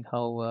amazing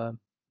how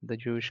the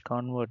Jewish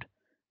convert,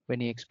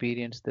 when he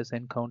experienced this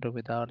encounter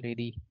with Our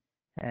Lady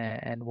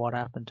and what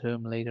happened to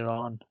him later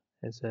on,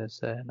 is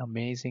an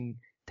amazing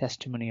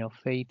testimony of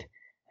faith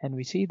And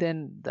we see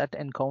then that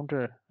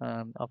encounter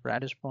of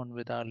Ratisbon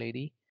with Our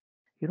Lady.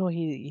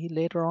 He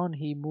later on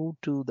he moved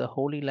to the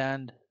Holy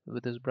Land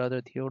with his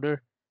brother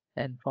Theodore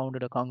and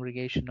founded a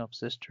congregation of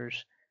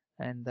sisters,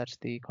 and that's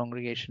the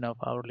congregation of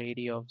Our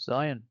Lady of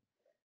Zion.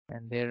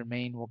 And their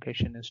main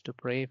vocation is to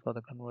pray for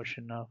the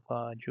conversion of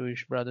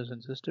Jewish brothers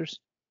and sisters.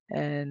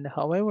 And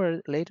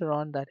however, later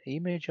on, that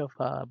image of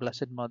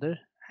Blessed Mother,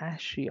 as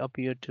she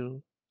appeared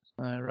to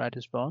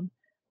Ratisbon,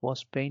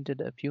 was painted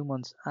a few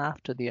months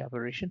after the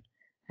apparition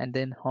and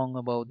then hung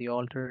above the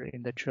altar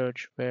in the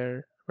church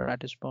where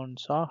Ratisbon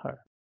saw her.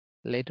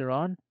 Later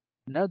on,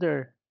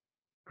 another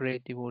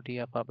great devotee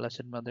of our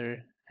Blessed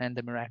Mother and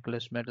the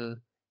Miraculous Medal,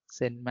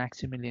 Saint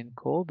Maximilian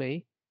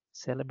Kolbe,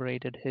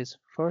 celebrated his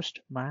first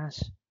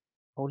Mass,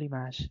 Holy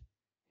Mass,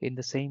 in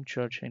the same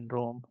church in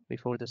Rome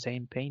before the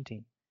same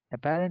painting.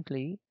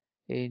 Apparently,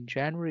 in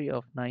January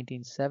of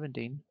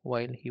 1917,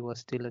 while he was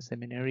still a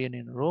seminarian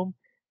in Rome,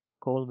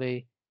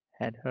 Kolbe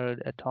had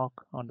heard a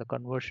talk on the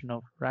conversion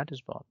of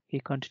Ratisbon. He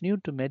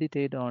continued to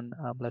meditate on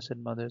our Blessed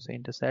Mother's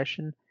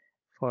intercession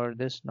for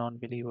this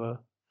non-believer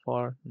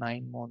for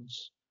 9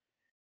 months.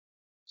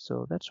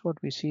 So that's what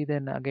we see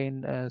then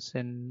again as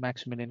in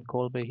Maximilian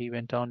Kolbe. He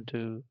went on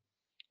to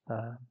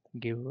uh,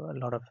 give a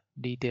lot of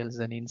details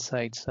and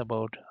insights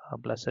about our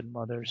Blessed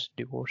Mother's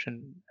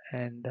devotion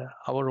and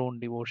our own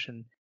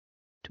devotion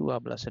to our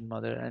Blessed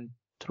Mother, and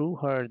through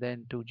her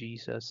then to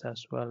Jesus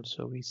as well.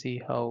 So we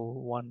see how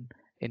one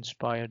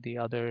inspired the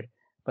other.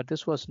 But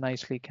this was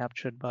nicely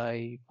captured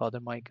by Father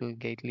Michael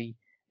Gately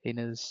in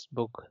his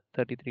book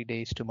 33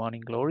 Days to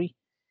Morning Glory.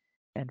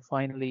 And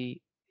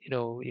finally,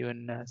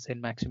 even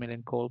Saint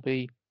Maximilian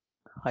Kolbe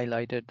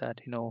highlighted that,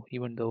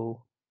 even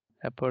though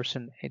a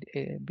person,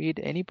 be it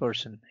any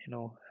person,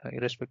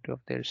 irrespective of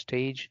their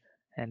stage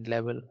and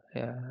level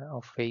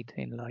of faith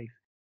in life,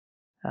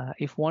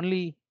 if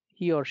only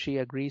he or she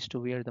agrees to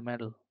wear the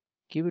medal,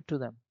 give it to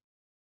them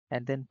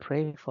and then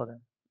pray for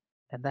them.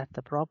 And at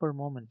the proper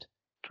moment,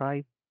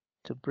 try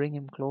to bring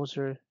him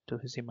closer to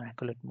his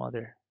Immaculate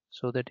Mother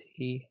so that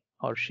he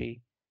or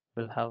she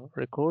will have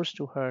recourse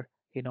to her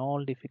in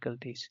all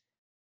difficulties.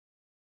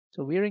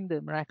 So wearing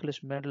the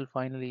Miraculous Medal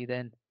finally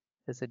then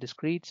is a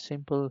discreet,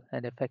 simple,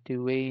 and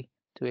effective way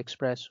to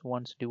express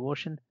one's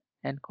devotion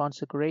and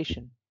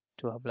consecration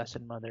to our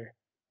Blessed Mother,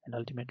 and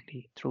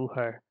ultimately through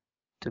her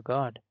to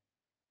God.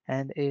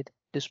 And it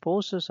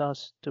disposes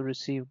us to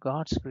receive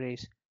God's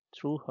grace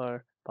through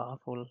her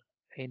powerful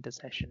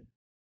intercession.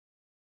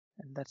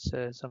 And that's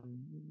some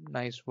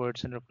nice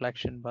words and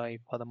reflection by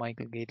Father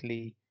Michael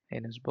Gately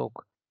in his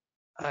book.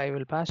 I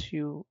will pass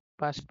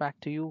back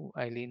to you,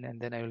 Eileen,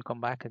 and then I will come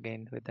back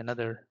again with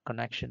another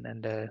connection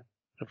and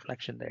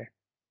reflection there.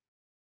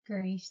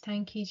 Great,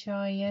 thank you,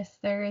 Joy. Yes,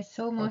 there is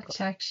so Welcome.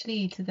 much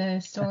actually to the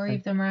story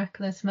of the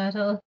Miraculous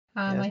Medal.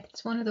 Yes.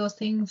 It's one of those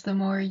things, the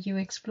more you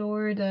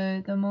explore,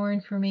 the more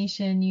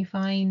information you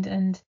find,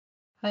 and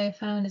I have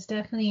found it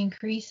definitely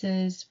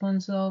increases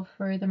one's love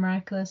for the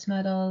Miraculous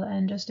Medal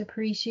and just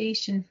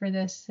appreciation for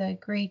this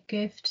great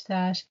gift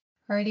that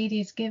Our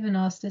Lady's given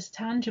us, this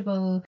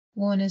tangible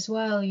one as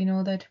well,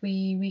 that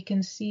we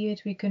can see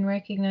it, we can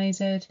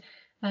recognize it,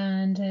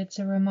 and it's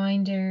a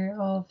reminder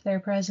of their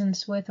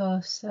presence with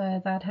us,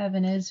 that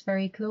heaven is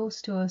very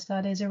close to us.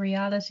 That is a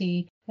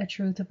reality, a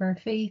truth of our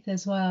faith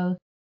as well,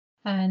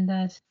 and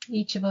that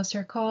each of us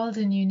are called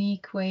in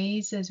unique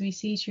ways, as we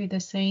see through the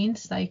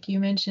saints. Like you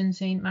mentioned,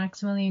 Saint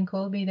Maximilian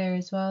Kolbe there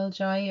as well,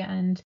 Joy,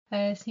 and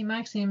Saint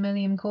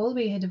Maximilian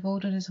Kolbe had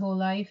devoted his whole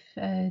life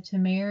to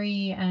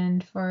Mary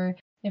and for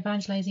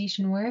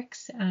evangelization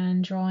works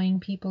and drawing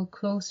people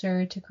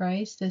closer to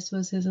Christ. This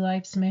was his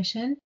life's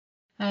mission.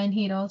 And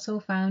he'd also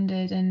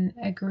founded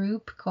a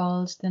group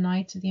called the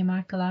Knights of the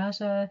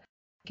Immaculata,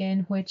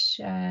 again, which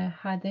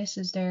had this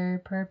as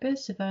their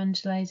purpose,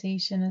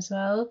 evangelization as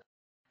well.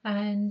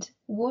 And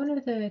one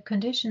of the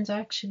conditions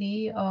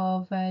actually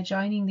of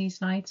joining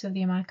these Knights of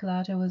the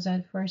Immaculata was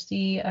at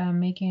firstly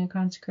making a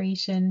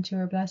consecration to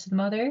her Blessed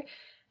Mother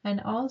and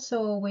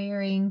also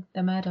wearing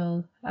the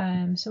medal.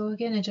 So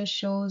again, it just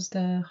shows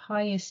the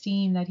high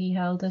esteem that he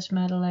held this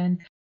medal in.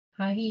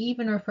 He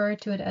even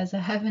referred to it as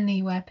a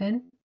heavenly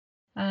weapon.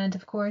 And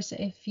of course,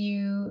 if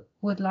you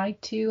would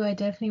like to, I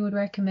definitely would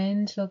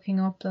recommend looking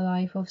up the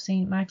life of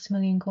Saint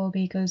Maximilian Kolbe,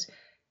 because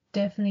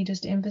definitely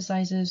just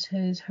emphasizes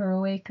his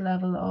heroic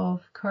level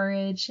of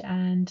courage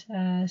and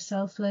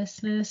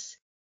selflessness,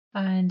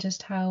 and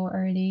just how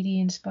Our Lady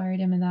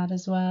inspired him in that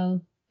as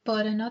well.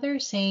 But another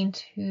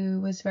saint who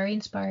was very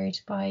inspired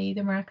by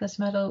the Miraculous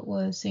Medal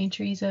was Saint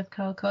Teresa of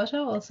Calcutta,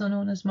 also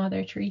known as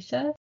Mother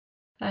Teresa.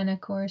 And of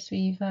course,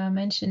 we've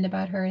mentioned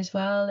about her as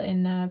well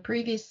in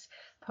previous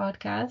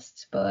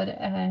podcasts. But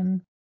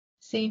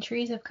Saint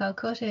Teresa of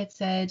Calcutta, it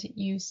said,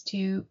 used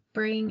to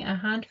bring a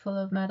handful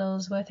of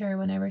medals with her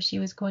whenever she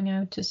was going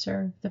out to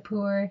serve the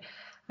poor,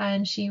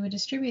 and she would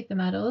distribute the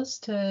medals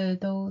to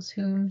those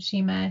whom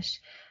she met.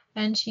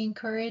 And she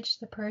encouraged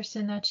the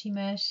person that she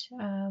met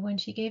when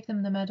she gave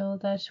them the medal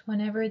that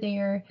whenever they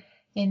are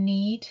in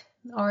need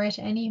or at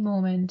any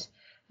moment,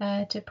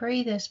 to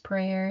pray this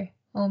prayer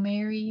O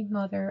Mary,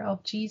 Mother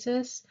of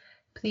Jesus,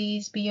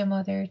 please be a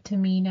mother to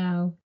me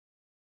now.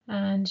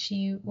 And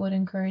she would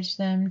encourage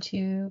them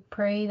to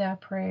pray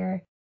that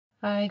prayer.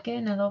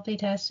 Again, a lovely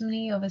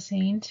testimony of a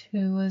saint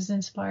who was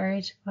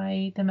inspired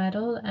by the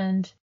medal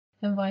and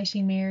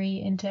inviting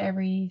Mary into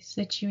every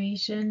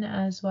situation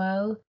as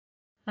well.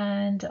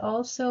 And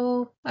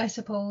also, I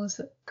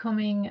suppose,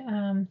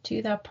 coming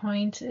to that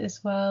point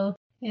as well,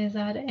 is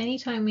that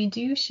anytime we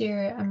do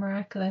share a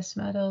miraculous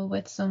medal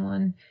with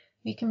someone,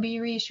 we can be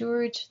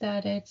reassured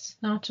that it's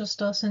not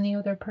just us and the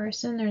other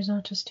person. There's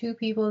not just two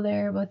people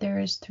there, but there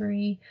is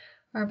three.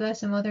 Our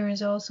Blessed Mother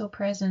is also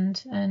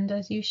present. And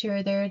as you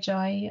share there,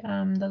 Joy,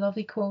 the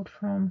lovely quote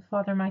from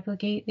Father Michael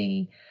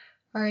Gately,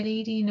 Our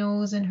Lady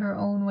knows in her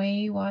own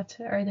way what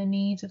are the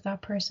needs of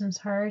that person's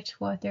heart,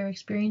 what they're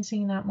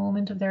experiencing in that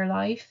moment of their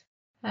life.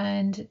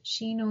 And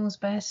she knows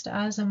best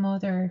as a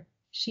mother.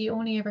 She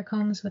only ever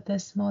comes with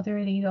this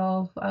motherly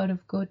love out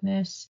of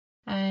goodness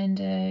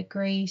and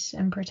grace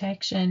and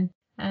protection.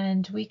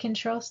 And we can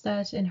trust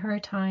that in her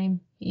time,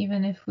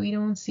 even if we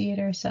don't see it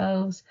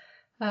ourselves,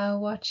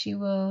 what she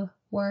will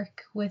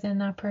work within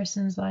that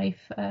person's life,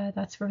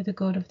 that's for the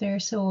good of their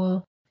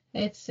soul.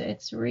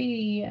 It's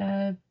really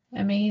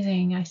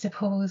amazing, I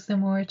suppose. The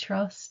more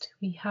trust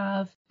we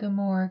have, the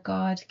more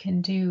God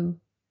can do.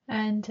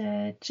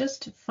 And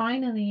just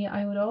finally,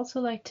 I would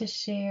also like to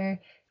share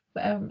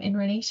in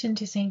relation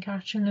to St.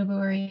 Catherine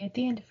Laboure. At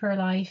the end of her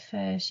life,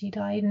 she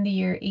died in the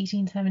year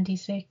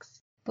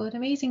 1876. But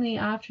amazingly,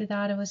 after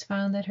that, it was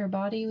found that her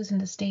body was in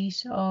the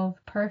state of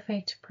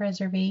perfect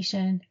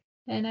preservation.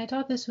 And I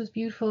thought this was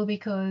beautiful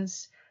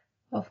because,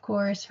 of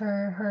course,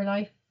 her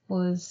life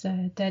was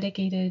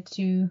dedicated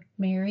to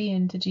Mary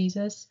and to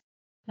Jesus,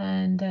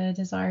 and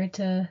desired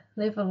to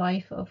live a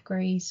life of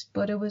grace.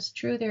 But it was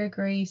through their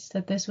grace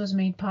that this was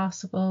made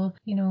possible.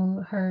 You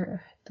know,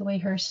 the way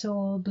her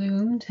soul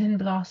bloomed and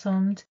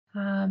blossomed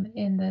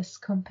in this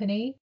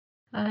company.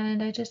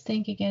 And I just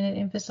think again it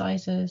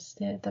emphasizes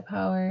the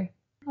power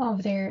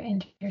of their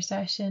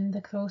intercession.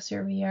 The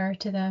closer we are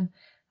to them,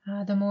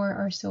 the more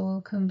our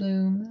soul can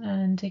bloom.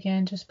 And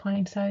again, just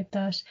points out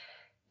that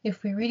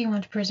if we really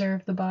want to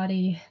preserve the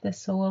body, the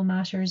soul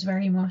matters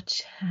very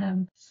much.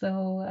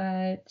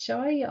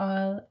 Joy,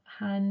 I'll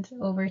hand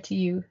over to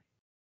you.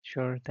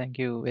 Sure, thank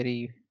you.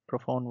 Very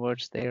profound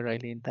words there,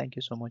 Eileen. Thank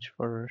you so much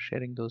for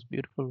sharing those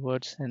beautiful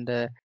words and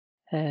a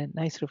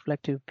nice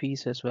reflective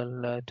piece as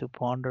well to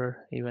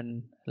ponder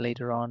even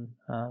later on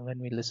when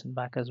we listen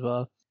back as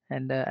well.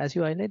 And as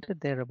you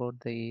highlighted there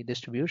about the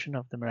distribution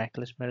of the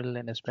Miraculous Medal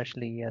and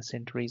especially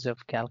St. Teresa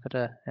of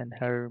Calcutta and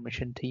her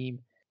mission team,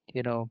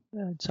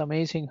 it's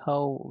amazing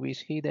how we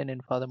see then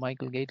in Father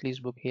Michael Gately's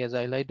book, he has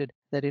highlighted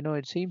that,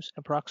 it seems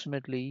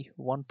approximately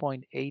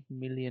 1.8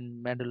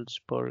 million medals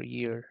per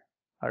year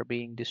are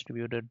being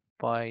distributed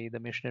by the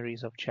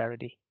missionaries of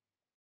charity.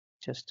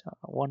 Just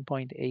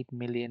 1.8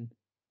 million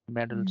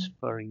medals Mm.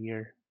 per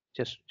year,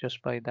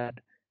 just by that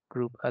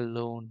group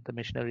alone, the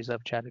missionaries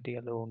of charity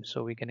alone.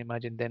 So we can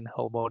imagine then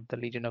how about the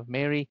Legion of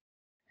Mary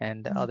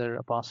and the Mm. other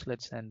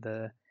apostolates and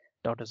the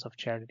Daughters of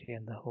Charity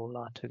and the whole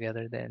lot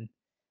together. Then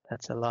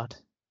that's a lot.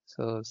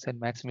 So Saint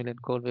Maximilian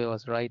Kolbe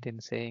was right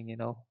in saying,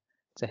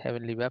 it's a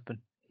heavenly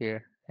weapon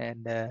here,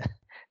 and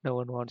no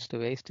one wants to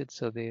waste it.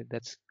 So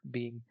that's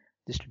being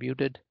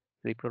distributed,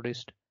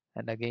 reproduced,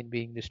 and again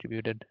being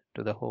distributed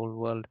to the whole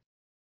world.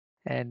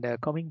 And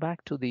coming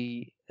back to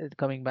the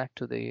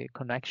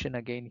connection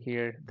again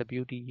here, the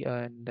beauty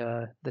and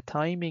the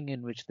timing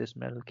in which this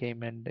medal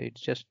came, and it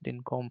just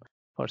didn't come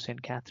for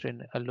Saint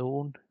Catherine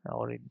alone,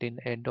 or it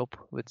didn't end up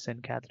with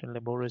Saint Catherine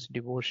Laboure's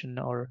devotion,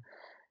 or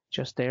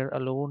just there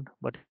alone,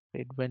 but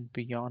it went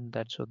beyond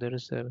that. So there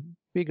is a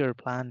bigger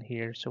plan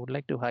here. So I would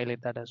like to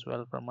highlight that as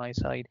well from my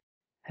side,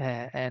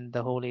 and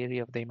the whole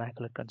area of the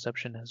Immaculate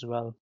Conception as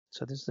well.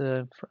 So this is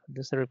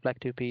a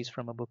reflective piece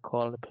from a book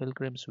called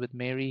Pilgrims with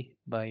Mary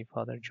by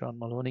Father John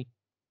Maloney.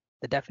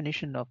 The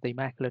definition of the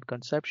Immaculate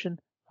Conception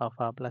of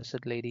Our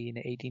Blessed Lady in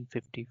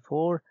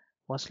 1854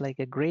 was like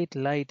a great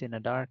light in a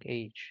dark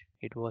age.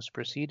 It was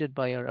preceded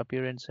by her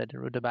appearance at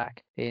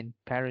Rudeback in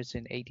Paris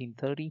in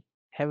 1830,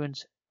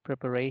 Heaven's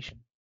Preparation,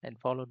 and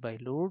followed by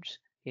Lourdes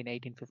in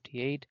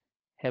 1858,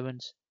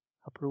 Heaven's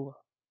Approval.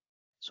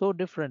 So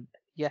different,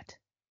 yet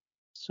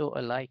so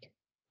alike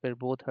were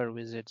both her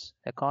visits: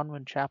 a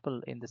convent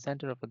chapel in the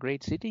center of a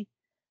great city,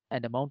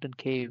 and a mountain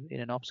cave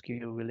in an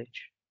obscure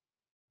village.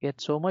 Yet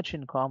so much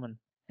in common,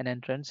 an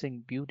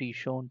entrancing beauty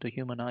shown to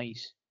human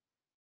eyes,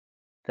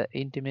 the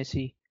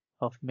intimacy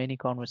of many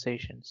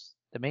conversations.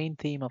 The main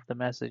theme of the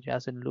message,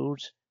 as in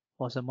Lourdes,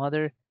 was a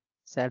mother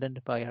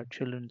saddened by her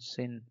children's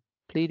sin,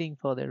 pleading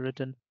for their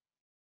return.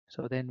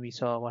 So then we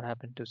saw what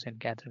happened to St.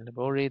 Catherine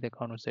Laboure. The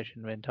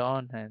conversation went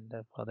on, and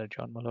Father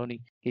John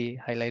Maloney, he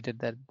highlighted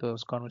that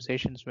those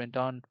conversations went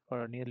on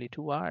for nearly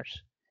 2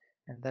 hours.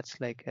 And that's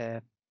like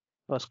a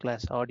first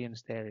class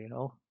audience there,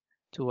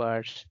 2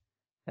 hours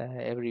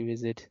every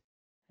visit.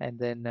 And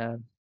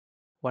then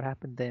what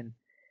happened then?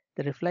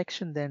 The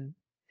reflection then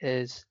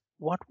is,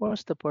 what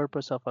was the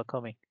purpose of her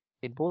coming?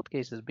 In both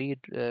cases, be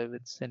it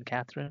with St.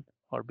 Catherine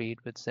or be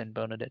it with Saint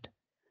Bernadette.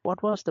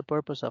 What was the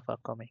purpose of our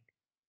coming?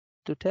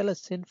 To tell a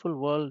sinful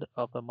world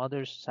of a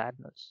mother's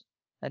sadness,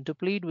 and to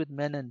plead with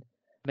men and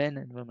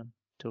women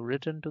to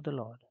return to the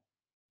Lord.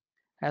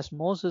 As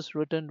Moses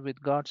returned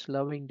with God's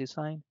loving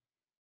design,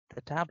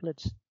 the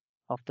tablets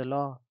of the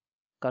law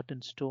cut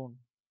in stone,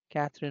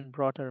 Catherine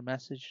brought her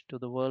message to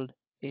the world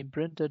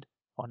imprinted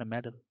on a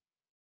medal.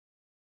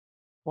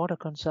 What a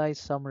concise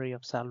summary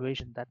of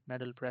salvation that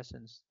medal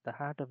presents. The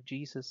heart of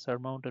Jesus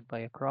surmounted by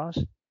a cross,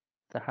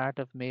 the heart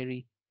of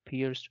Mary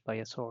pierced by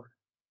a sword.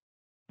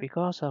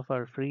 Because of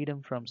her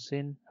freedom from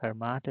sin, her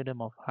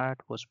martyrdom of heart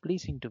was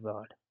pleasing to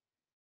God.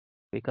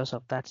 Because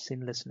of that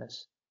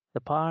sinlessness,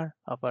 the power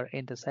of her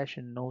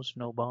intercession knows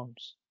no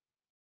bounds.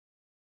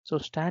 So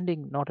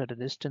standing not at a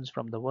distance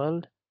from the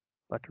world,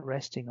 but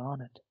resting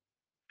on it,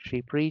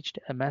 she preached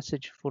a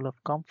message full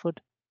of comfort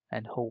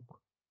and hope.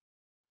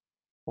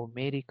 O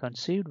Mary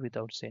conceived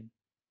without sin,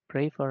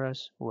 pray for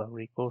us who have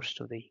recourse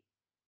to thee.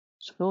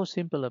 So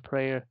simple a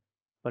prayer,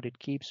 but it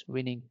keeps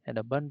winning an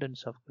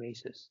abundance of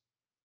graces.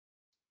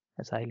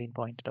 As Eileen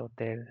pointed out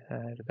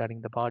there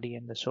regarding the body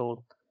and the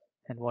soul,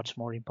 and what's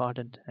more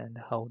important and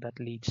how that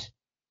leads.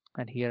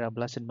 And here our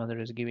Blessed Mother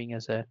is giving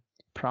us a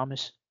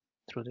promise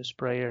through this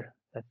prayer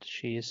that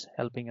she is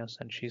helping us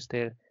and she's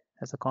there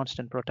as a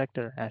constant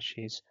protector, as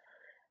she's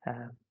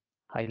uh,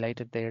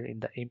 highlighted there in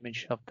the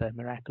image of the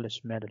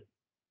miraculous medal.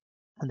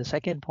 And the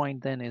second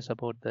point then is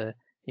about the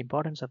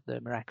importance of the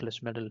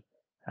miraculous medal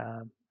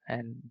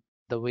and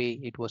the way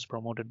it was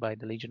promoted by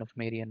the Legion of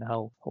Mary and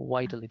how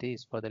vital it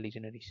is for the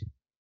legionaries.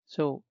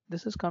 So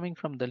this is coming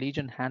from the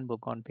Legion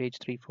Handbook on page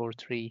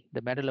 343,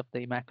 the Medal of the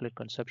Immaculate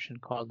Conception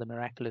called the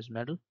Miraculous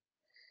Medal.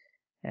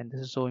 And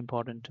this is so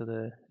important to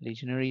the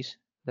legionaries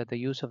that the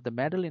use of the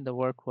medal in the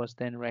work was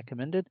then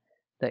recommended.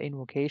 The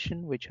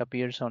invocation which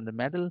appears on the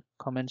medal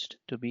commenced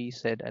to be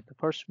said at the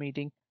first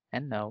meeting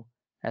and now,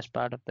 as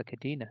part of the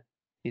catena,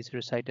 is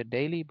recited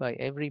daily by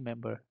every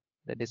member.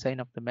 The design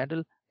of the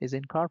medal is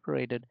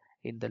incorporated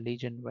in the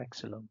Legion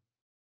Vexillum.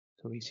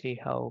 So we see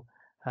how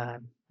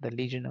the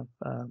Legion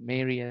of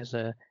Mary has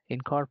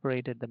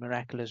incorporated the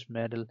miraculous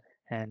medal,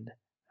 and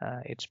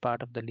it's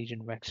part of the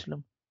Legion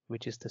Vexillum,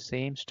 which is the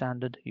same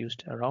standard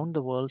used around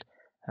the world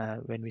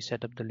when we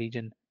set up the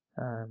Legion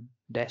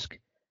desk,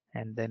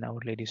 and then Our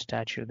Lady's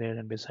statue there,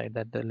 and beside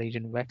that the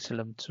Legion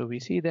Vexillum. So we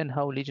see then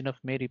how Legion of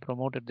Mary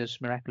promoted this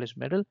miraculous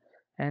medal,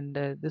 and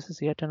this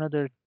is yet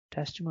another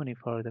testimony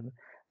for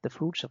the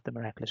fruits of the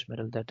miraculous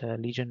medal, that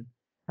Legion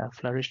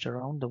flourished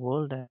around the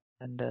world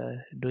and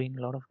doing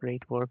a lot of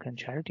great work and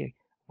charity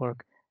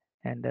work,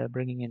 and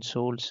bringing in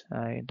souls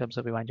in terms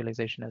of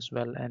evangelization as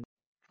well. And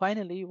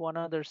finally, one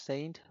other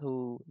saint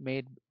who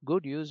made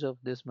good use of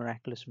this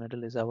miraculous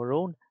medal is our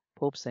own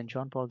Pope St.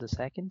 John Paul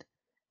II,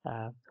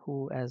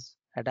 who has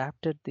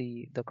adapted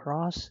the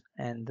cross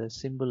and the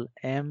symbol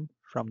M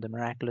from the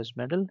miraculous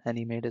medal, and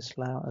he made a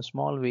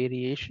small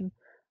variation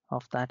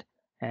of that,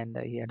 and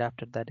he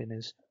adapted that in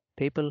his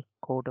papal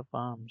coat of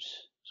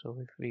arms. So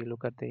if we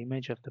look at the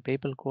image of the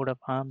papal coat of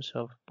arms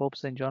of Pope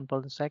St. John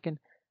Paul II,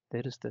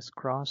 there is this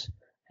cross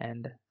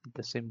and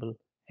the symbol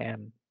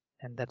M,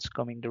 and that's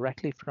coming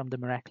directly from the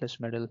miraculous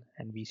medal,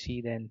 and we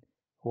see then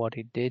what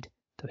it did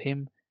to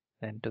him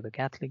and to the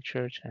Catholic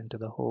Church and to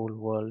the whole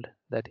world,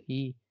 that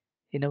he,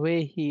 in a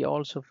way, he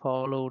also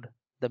followed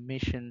the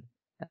mission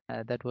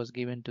that was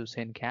given to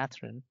Saint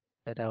Catherine,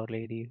 that Our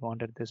Lady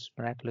wanted this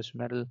miraculous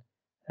medal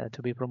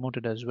to be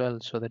promoted as well,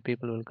 so that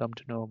people will come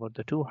to know about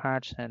the two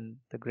hearts and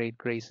the great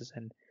graces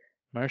and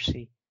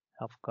mercy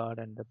of God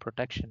and the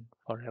protection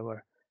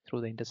forever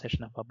through the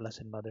intercession of our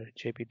Blessed Mother.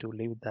 JP2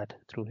 lived that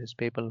through his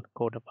papal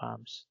coat of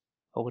arms.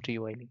 Over to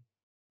you, Eileen.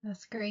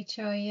 That's great,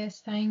 Joy.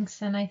 Yes,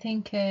 thanks. And I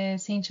think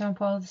St. John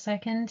Paul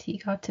II, he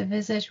got to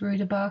visit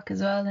Rudebach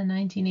as well in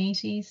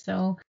 1980.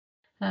 So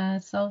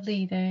it's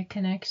lovely, the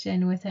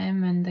connection with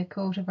him and the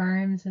coat of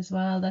arms as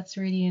well. That's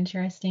really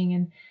interesting.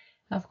 And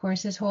of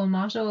course, his whole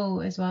motto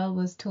as well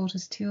was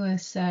Totus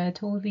Tuus,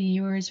 totally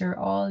yours or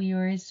all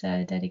yours,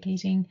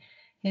 dedicating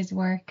his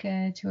work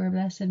to our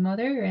Blessed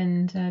Mother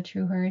and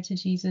through her to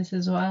Jesus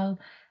as well.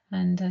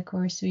 And of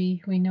course, we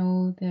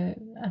know the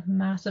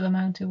massive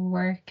amount of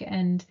work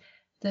and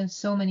there's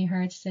so many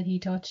hearts that he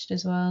touched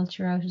as well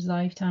throughout his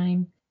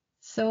lifetime.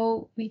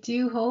 So we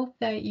do hope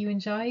that you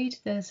enjoyed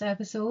this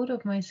episode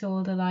of My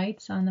Soul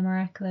Delights on the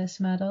Miraculous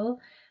Medal.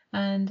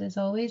 And as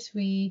always,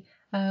 we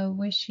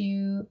wish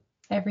you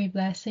every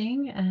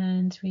blessing,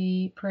 and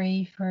we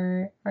pray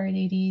for Our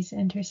Lady's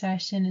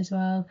intercession as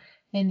well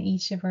in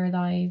each of our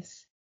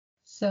lives.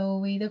 So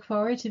we look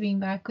forward to being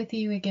back with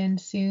you again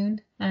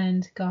soon,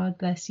 and God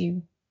bless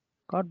you.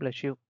 God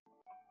bless you.